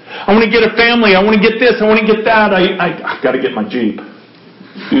 I want to get a family. I want to get this. I want to get that. I've got to get my Jeep.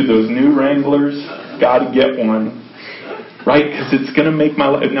 Dude, those new Wranglers, got to get one. Right? Because it's going to make my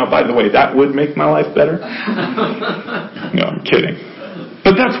life... Now, by the way, that would make my life better. No, I'm kidding.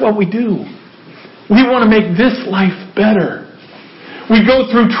 But that's what we do. We want to make this life better. We go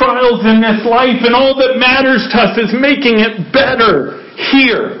through trials in this life, and all that matters to us is making it better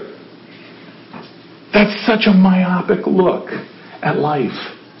here. That's such a myopic look at life.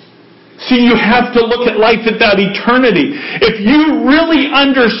 See, you have to look at life at that eternity. If you really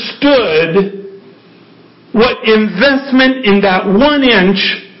understood what investment in that 1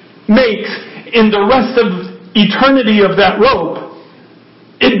 inch makes in the rest of eternity of that rope,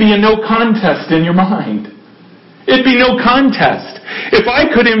 it'd be a no contest in your mind. It'd be no contest. If I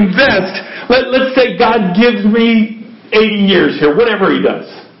could invest, let's say God gives me 80 years here, whatever He does.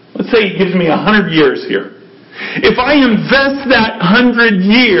 Let's say He gives me 100 years here. If I invest that 100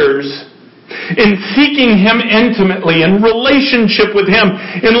 years in seeking Him intimately, in relationship with Him,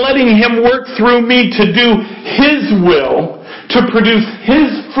 in letting Him work through me to do His will, to produce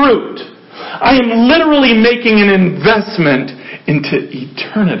His fruit, I am literally making an investment into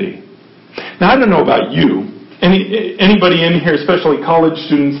eternity. Now, I don't know about you. Anybody in here, especially college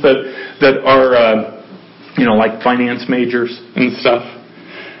students that are, like finance majors and stuff?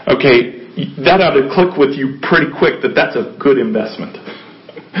 Okay, that ought to click with you pretty quick that that's a good investment.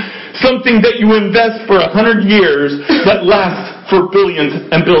 Something that you invest for 100 years that lasts for billions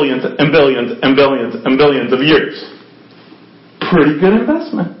and billions and billions and billions and billions of years. Pretty good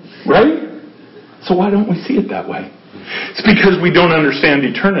investment, right? So why don't we see it that way? It's because we don't understand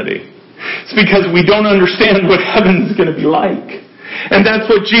eternity. It's because we don't understand what heaven's going to be like. And that's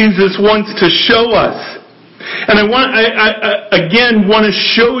what Jesus wants to show us. And I want to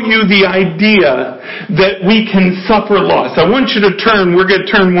show you the idea that we can suffer loss. I want you to turn, we're going to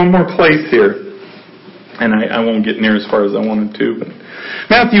turn one more place here. And I won't get near as far as I wanted to. But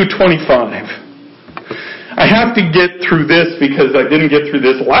Matthew 25. I have to get through this because I didn't get through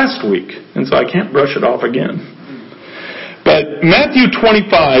this last week. And so I can't brush it off again. But Matthew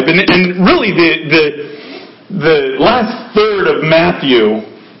 25, and really the last third of Matthew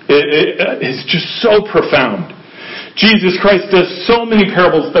is just so profound. Jesus Christ does so many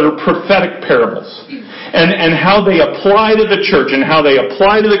parables that are prophetic parables. And how they apply to the church and how they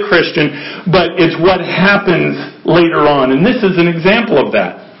apply to the Christian, but it's what happens later on. And this is an example of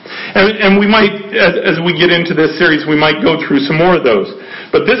that. And we might, as we get into this series, we might go through some more of those.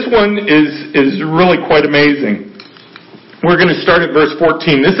 But this one is really quite amazing. We're going to start at verse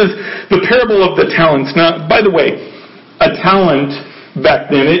 14. This is the parable of the talents. Now, by the way, a talent back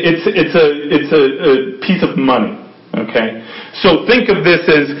then, it's a piece of money. Okay? So think of this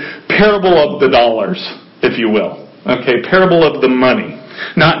as parable of the dollars, if you will. Okay? Parable of the money.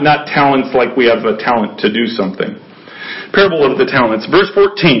 Not talents like we have a talent to do something. Parable of the talents. Verse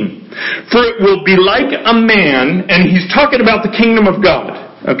 14. For it will be like a man, and he's talking about the kingdom of God.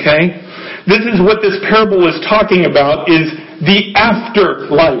 Okay? This is what this parable is talking about, is the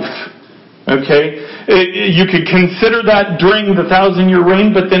afterlife. Okay? You could consider that during the 1,000-year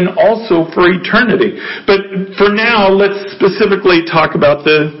reign, but then also for eternity. But for now, let's specifically talk about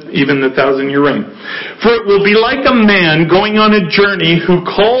even the 1,000-year reign. For it will be like a man going on a journey who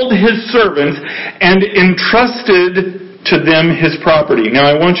called his servants and entrusted to them his property.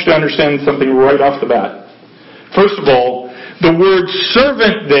 Now, I want you to understand something right off the bat. First of all, the word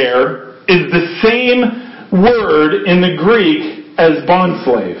servant there is the same word in the Greek as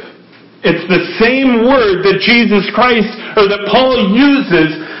bondslave. It's the same word that Jesus Christ, or that Paul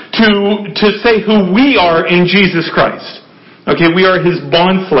uses to say who we are in Jesus Christ. Okay, we are his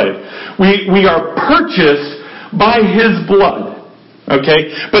bondslave. We are purchased by his blood. Okay,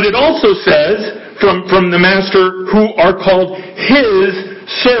 but it also says from the master who are called his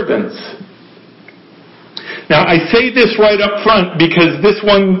servants. Now, I say this right up front because this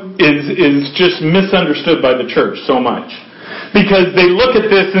one is just misunderstood by the church so much. Because they look at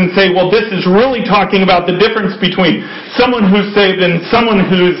this and say, well, this is really talking about the difference between someone who's saved and someone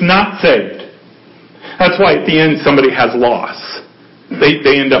who's not saved. That's why at the end somebody has loss. They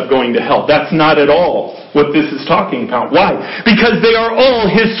end up going to hell. That's not at all what this is talking about. Why? Because they are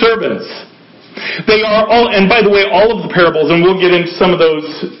all his servants. They are all, and by the way, all of the parables, and we'll get into some of those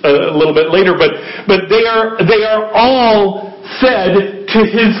a little bit later, but they are all said to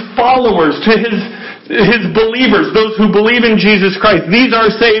his followers, to his believers, those who believe in Jesus Christ. These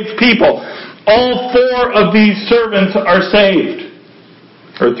are saved people. All 4 of these servants are saved.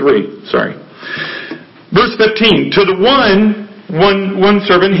 Or 3, sorry. Verse 15, to the one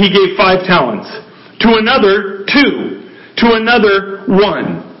servant he gave 5 talents. To another 2. To another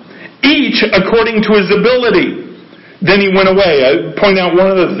 1. Each according to his ability. Then he went away. I point out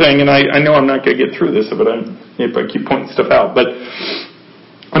one other thing, and I know I'm not going to get through this if I keep pointing stuff out. But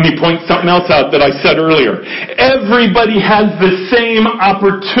let me point something else out that I said earlier. Everybody has the same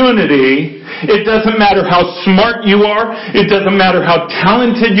opportunity. It doesn't matter how smart you are. It doesn't matter how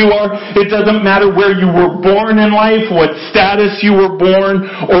talented you are. It doesn't matter where you were born in life, what status you were born,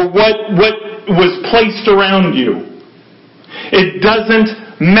 or what was placed around you. It doesn't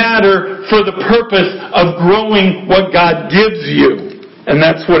matter for the purpose of growing what God gives you. And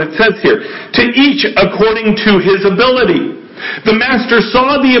that's what it says here. To each according to his ability. The master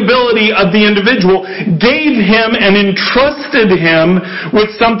saw the ability of the individual, gave him and entrusted him with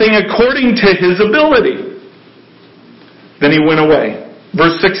something according to his ability. Then he went away.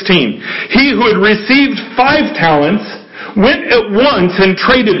 Verse 16. He who had received 5 talents went at once and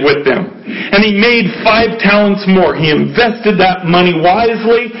traded with them. And he made 5 talents more. He invested that money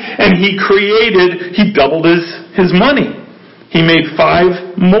wisely, and he doubled his money. He made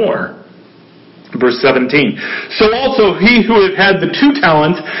 5 more. Verse 17. So also he who had the 2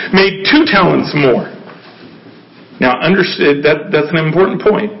 talents made 2 talents more. Now understand that's an important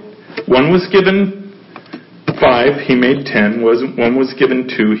point. One was given 5, he made 10. One was given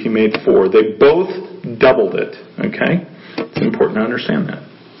 2, he made 4. They both doubled it. Okay? It's important to understand that.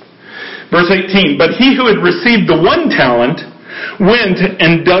 Verse 18, but he who had received the 1 talent went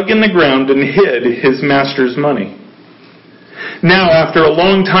and dug in the ground and hid his master's money. Now, after a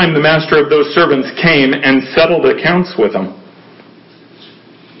long time, the master of those servants came and settled accounts with them.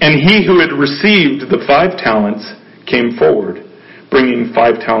 And he who had received the 5 talents came forward, bringing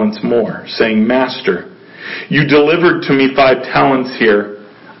 5 talents more, saying, Master, you delivered to me 5 talents here.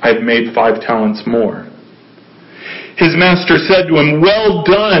 I have made 5 talents more. His master said to him, well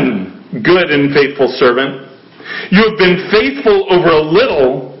done, good and faithful servant. You have been faithful over a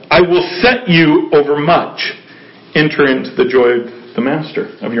little. I will set you over much. Enter into the joy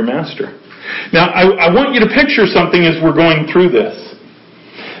of your master. Now, I want you to picture something as we're going through this.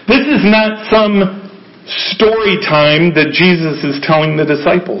 This is not some story time that Jesus is telling the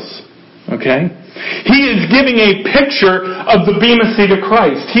disciples. Okay? He is giving a picture of the Bema Seat of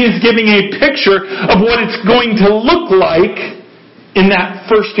Christ. He is giving a picture of what it's going to look like in that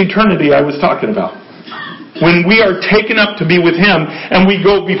first eternity I was talking about. When we are taken up to be with Him and we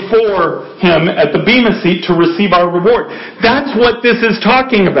go before Him at the Bema Seat to receive our reward. That's what this is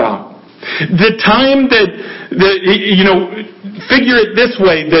talking about. The time figure it this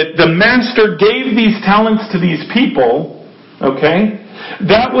way, that the master gave these talents to these people, okay?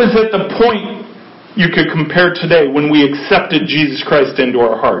 That was at the point you could compare today when we accepted Jesus Christ into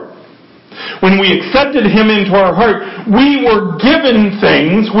our heart. When we accepted Him into our heart, we were given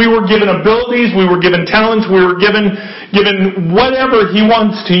things, we were given abilities, we were given talents, we were given whatever He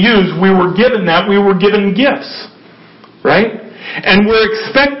wants to use, we were given that, we were given gifts. Right? And we're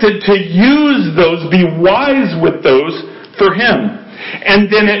expected to use those, be wise with those for Him. And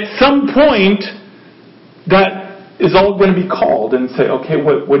then at some point, that is all going to be called and say, okay,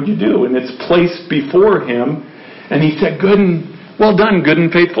 what'd you do? And it's placed before him. And he said, well done, good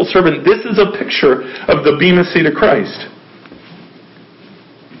and faithful servant. This is a picture of the Bema Seat of Christ.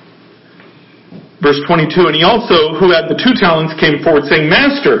 Verse 22, and he also, who had the 2 talents, came forward saying,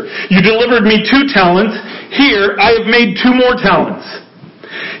 Master, you delivered me 2 talents. Here, I have made 2 more talents.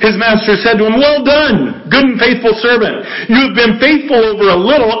 His master said to him, well done, good and faithful servant. You have been faithful over a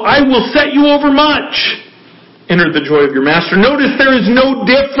little. I will set you over much. Enter the joy of your master. Notice there is no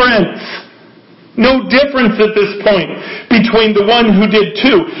difference. No difference at this point between the one who did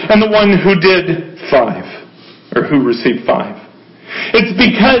 2 and the one who did 5, or who received 5. It's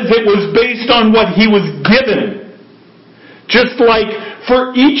because it was based on what he was given. Just like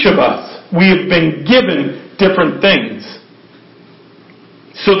for each of us, we have been given different things.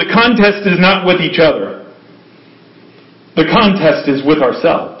 So the contest is not with each other. The contest is with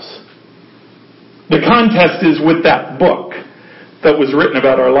ourselves. The contest is with that book that was written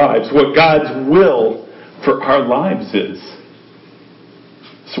about our lives, what God's will for our lives is.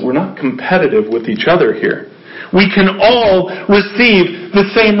 So we're not competitive with each other here. We can all receive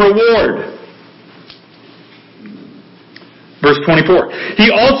the same reward. Verse 24. He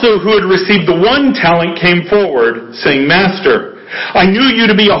also who had received the 1 talent came forward, saying, Master, I knew you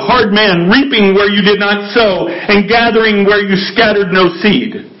to be a hard man, reaping where you did not sow, and gathering where you scattered no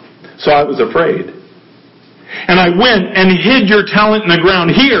seed. So I was afraid. And I went and hid your talent in the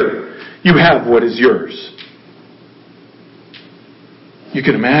ground. Here, you have what is yours. You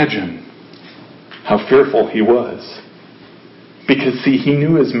can imagine how fearful he was. Because, see, he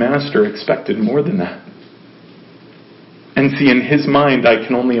knew his master expected more than that. And see, in his mind, I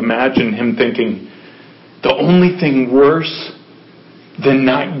can only imagine him thinking, the only thing worse than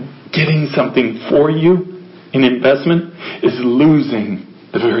not getting something for you in investment is losing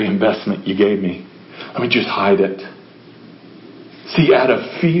the very investment you gave me. Let me just hide it. See, out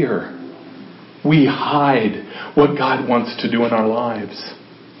of fear, we hide what God wants to do in our lives.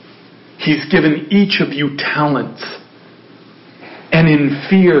 He's given each of you talents. And in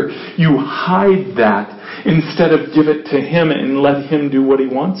fear, you hide that instead of give it to Him and let Him do what He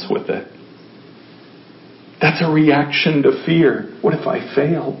wants with it. That's a reaction to fear. What if I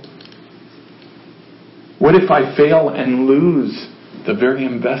fail? What if I fail and lose the very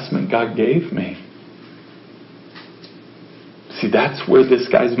investment God gave me? See, that's where this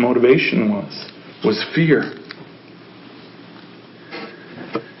guy's motivation was fear.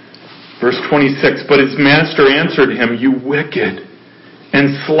 Verse 26, but his master answered him, you wicked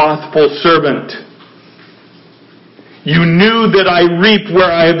and slothful servant. You knew that I reap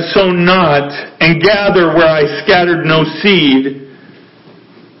where I have sown not, and gather where I scattered no seed.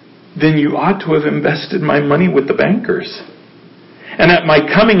 Then you ought to have invested my money with the bankers. And at my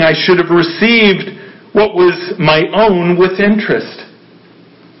coming I should have received what was my own with interest.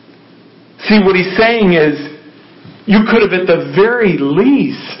 See, what he's saying is, you could have at the very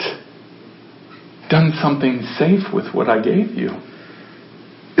least done something safe with what I gave you.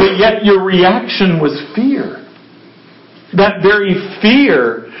 But yet your reaction was fear. That very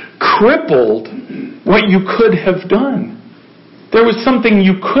fear crippled what you could have done. There was something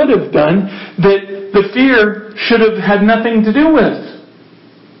you could have done that the fear should have had nothing to do with.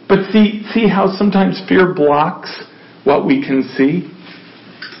 But see how sometimes fear blocks what we can see?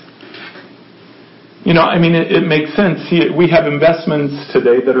 You know, I mean, it makes sense. See, we have investments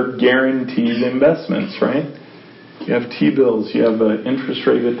today that are guaranteed investments, right? You have T-bills, you have an interest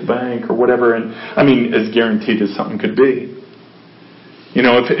rate at the bank or whatever, and I mean, as guaranteed as something could be. You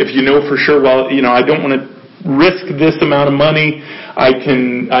know, if you know for sure, well, you know, I don't want to risk this amount of money,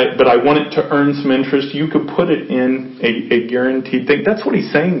 but I want it to earn some interest, you could put it in a guaranteed thing. That's what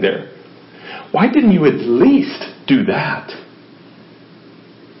he's saying there. Why didn't you at least do that?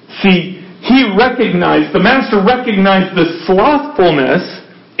 See, the master recognized the slothfulness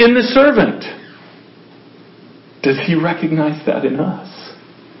in the servant. Does he recognize that in us?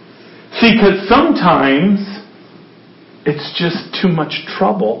 See, because sometimes it's just too much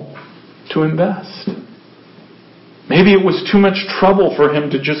trouble to invest. Maybe it was too much trouble for him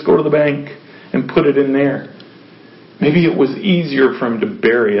to just go to the bank and put it in there. Maybe it was easier for him to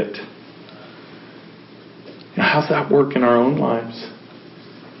bury it. Now, how's that work in our own lives?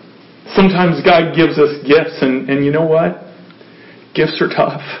 Sometimes God gives us gifts, and you know what? Gifts are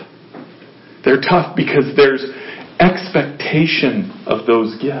tough. They're tough because there's expectation of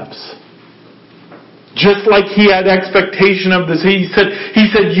those gifts. Just like he had expectation of this. He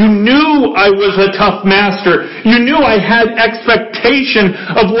said, you knew I was a tough master. You knew I had expectation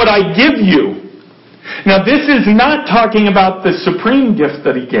of what I give you. Now, this is not talking about the supreme gift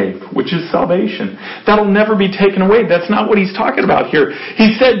that he gave, which is salvation. That'll never be taken away. That's not what he's talking about here.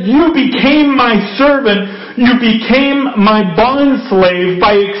 He said, you became my servant. You became my bondslave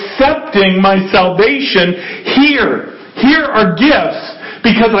by accepting my salvation. Here are gifts,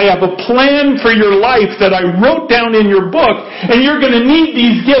 because I have a plan for your life that I wrote down in your book, and you're going to need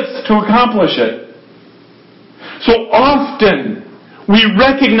these gifts to accomplish it. So often, we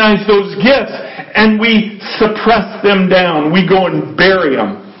recognize those gifts and we suppress them down. We go and bury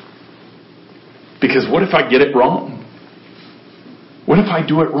them. Because what if I get it wrong? What if I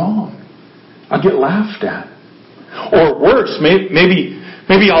do it wrong? I'll get laughed at. Or worse, maybe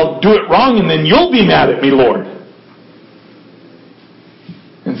I'll do it wrong and then you'll be mad at me, Lord.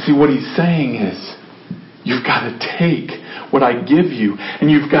 And see, what he's saying is, you've got to take what I give you and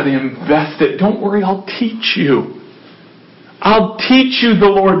you've got to invest it. Don't worry, I'll teach you. I'll teach you, the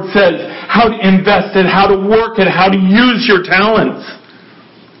Lord says, how to invest it, how to work it, how to use your talents.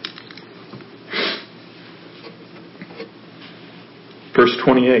 Verse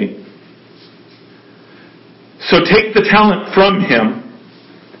 28. So take the talent from him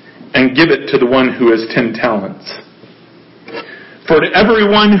and give it to the one who has 10 talents. For to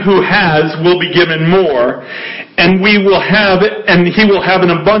everyone who has will be given more, and he will have an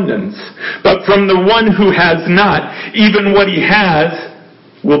abundance. But from the one who has not, even what he has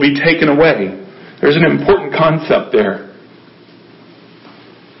will be taken away. There's an important concept there.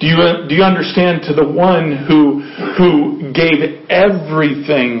 Do you understand? To the one who gave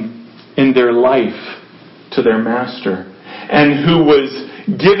everything in their life to their master, and who was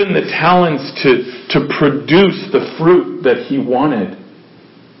given the talents to produce the fruit that he wanted,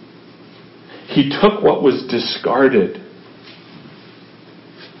 he took what was discarded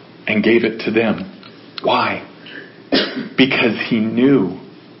and gave it to them. Why? Because he knew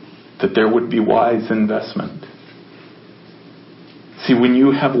that there would be wise investment. See, when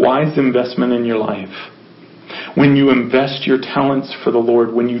you have wise investment in your life, when you invest your talents for the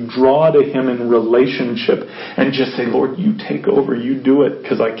Lord, when you draw to him in relationship and just say, Lord, you take over, you do it,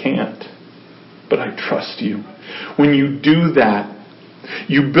 because I can't, but I trust you. When you do that,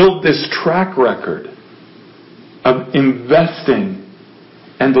 you build this track record of investing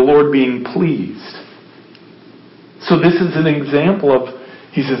and the Lord being pleased. So this is an example of,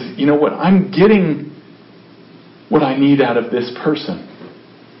 he says, you know what, I'm getting what I need out of this person.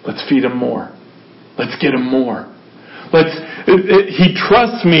 Let's feed him more. Let's get him more. He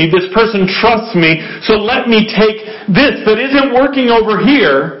trusts me, this person trusts me, so let me take this that isn't working over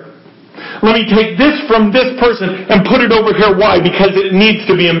here. Let me take this from this person and put it over here. Why? Because it needs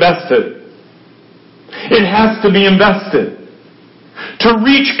to be invested. It has to be invested. To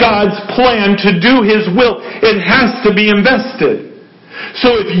reach God's plan, to do his will, it has to be invested.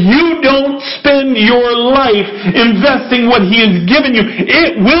 So if you don't spend your life investing what he has given you,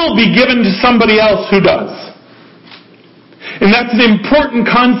 it will be given to somebody else who does. And that's an important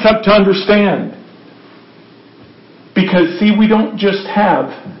concept to understand. Because, see, we don't just have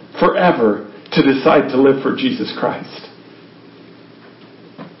forever to decide to live for Jesus Christ.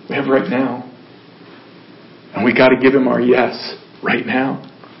 We have right now. And we got to give him our yes right now.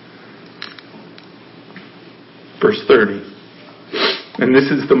 Verse 30. And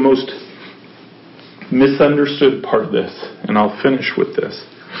this is the most misunderstood part of this. And I'll finish with this.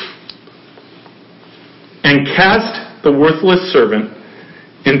 And cast the worthless servant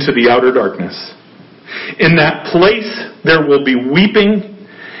into the outer darkness. In that place there will be weeping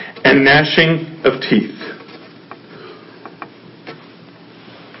and gnashing of teeth.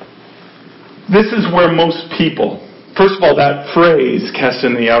 This is where most people, first of all, that phrase, cast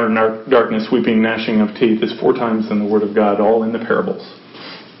in the outer darkness, weeping, gnashing of teeth, is 4 times in the Word of God, all in the parables.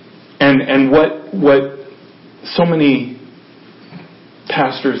 And what so many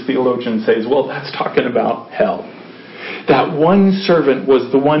pastors, theologians say is, well, that's talking about hell. That one servant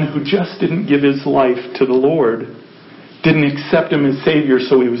was the one who just didn't give his life to the Lord, didn't accept him as Savior,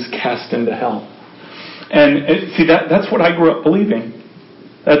 so he was cast into hell. And see, that's what I grew up believing.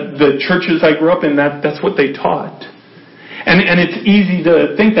 The churches I grew up in, that's what they taught. And it's easy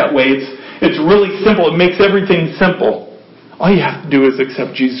to think that way. It's really simple. It makes everything simple. All you have to do is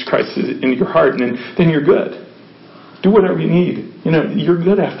accept Jesus Christ into your heart, and then you're good. Do whatever you need. You're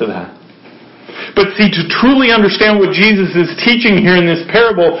good after that. But see, to truly understand what Jesus is teaching here in this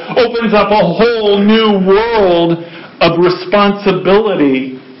parable opens up a whole new world of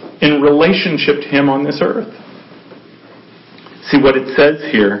responsibility in relationship to him on this earth. See what it says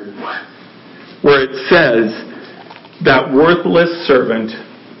here, where it says that worthless servant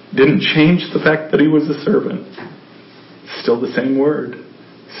didn't change the fact that he was a servant. Still the same word.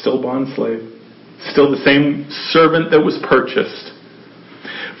 Still bondslave. Still the same servant that was purchased.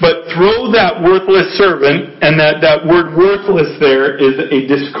 But throw that worthless servant, and that word worthless there is a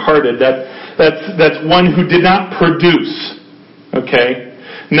discarded. That's one who did not produce. Okay?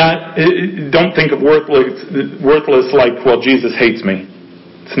 Don't think of worthless like, well, Jesus hates me.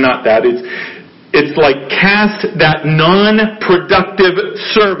 It's not that. It's like cast that non-productive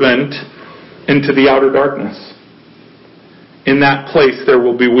servant into the outer darkness. In that place there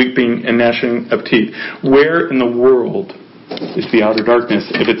will be weeping and gnashing of teeth. Where in the world is the outer darkness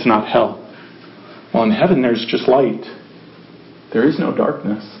if it's not hell? Well, in heaven there's just light. There is no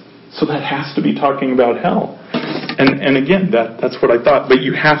darkness. So that has to be talking about hell. And again, that's what I thought. But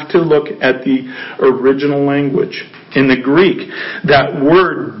you have to look at the original language. In the Greek, that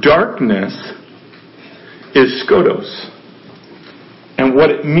word darkness is skotos. And what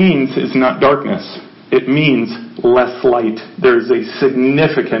it means is not darkness. It means less light. There's a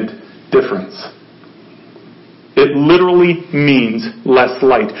significant difference. It literally means less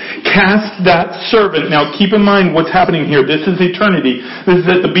light. Cast that servant. Now keep in mind what's happening here. This is eternity. This is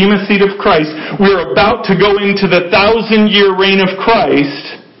at the Bema Seat of Christ. We're about to go into the 1,000-year reign of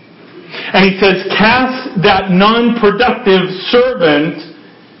Christ. And he says, cast that non-productive servant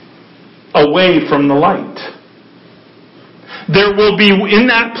away from the light. There will be, in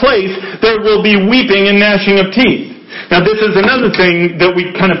that place, there will be weeping and gnashing of teeth. Now this is another thing that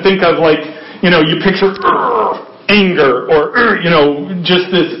we kind of think of like, you picture anger or,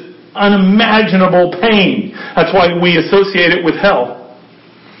 just this unimaginable pain. That's why we associate it with hell.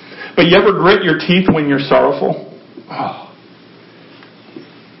 But you ever grit your teeth when you're sorrowful? Oh.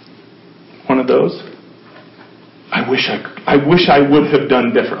 One of those? I wish I would have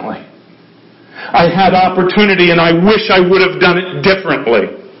done differently. I had opportunity and I wish I would have done it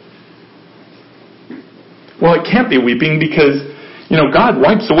differently. Well, it can't be weeping because, God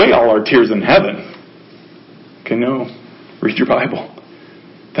wipes away all our tears in heaven. Okay, no. Read your Bible.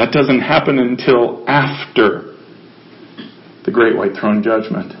 That doesn't happen until after the great white throne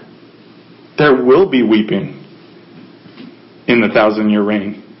judgment. There will be weeping in the 1,000-year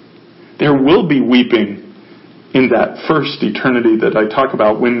reign. There will be weeping in that first eternity that I talk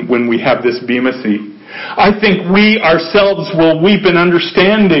about when we have this Bema Seat. I think we ourselves will weep in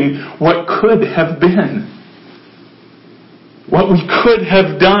understanding what could have been. What we could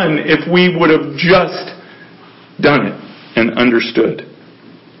have done if we would have just done it and understood.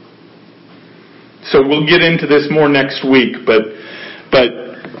 So we'll get into this more next week, but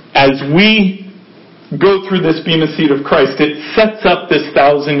as we go through this Bema Seat of Christ, it sets up this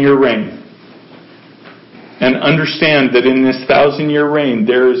 1,000-year reign. And understand that in this 1,000-year reign,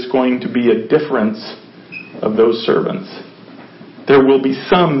 there is going to be a difference of those servants. There will be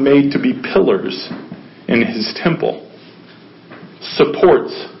some made to be pillars in his temple,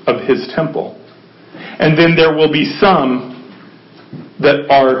 supports of his temple. And then there will be some that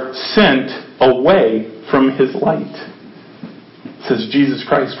are sent away from his light. It says Jesus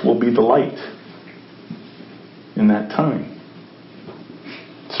Christ will be the light in that time.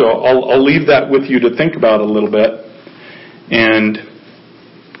 So I'll leave that with you to think about a little bit, and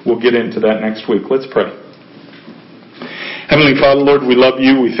we'll get into that next week. Let's pray. Heavenly Father, Lord, we love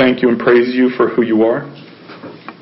you. We thank you and praise you for who you are.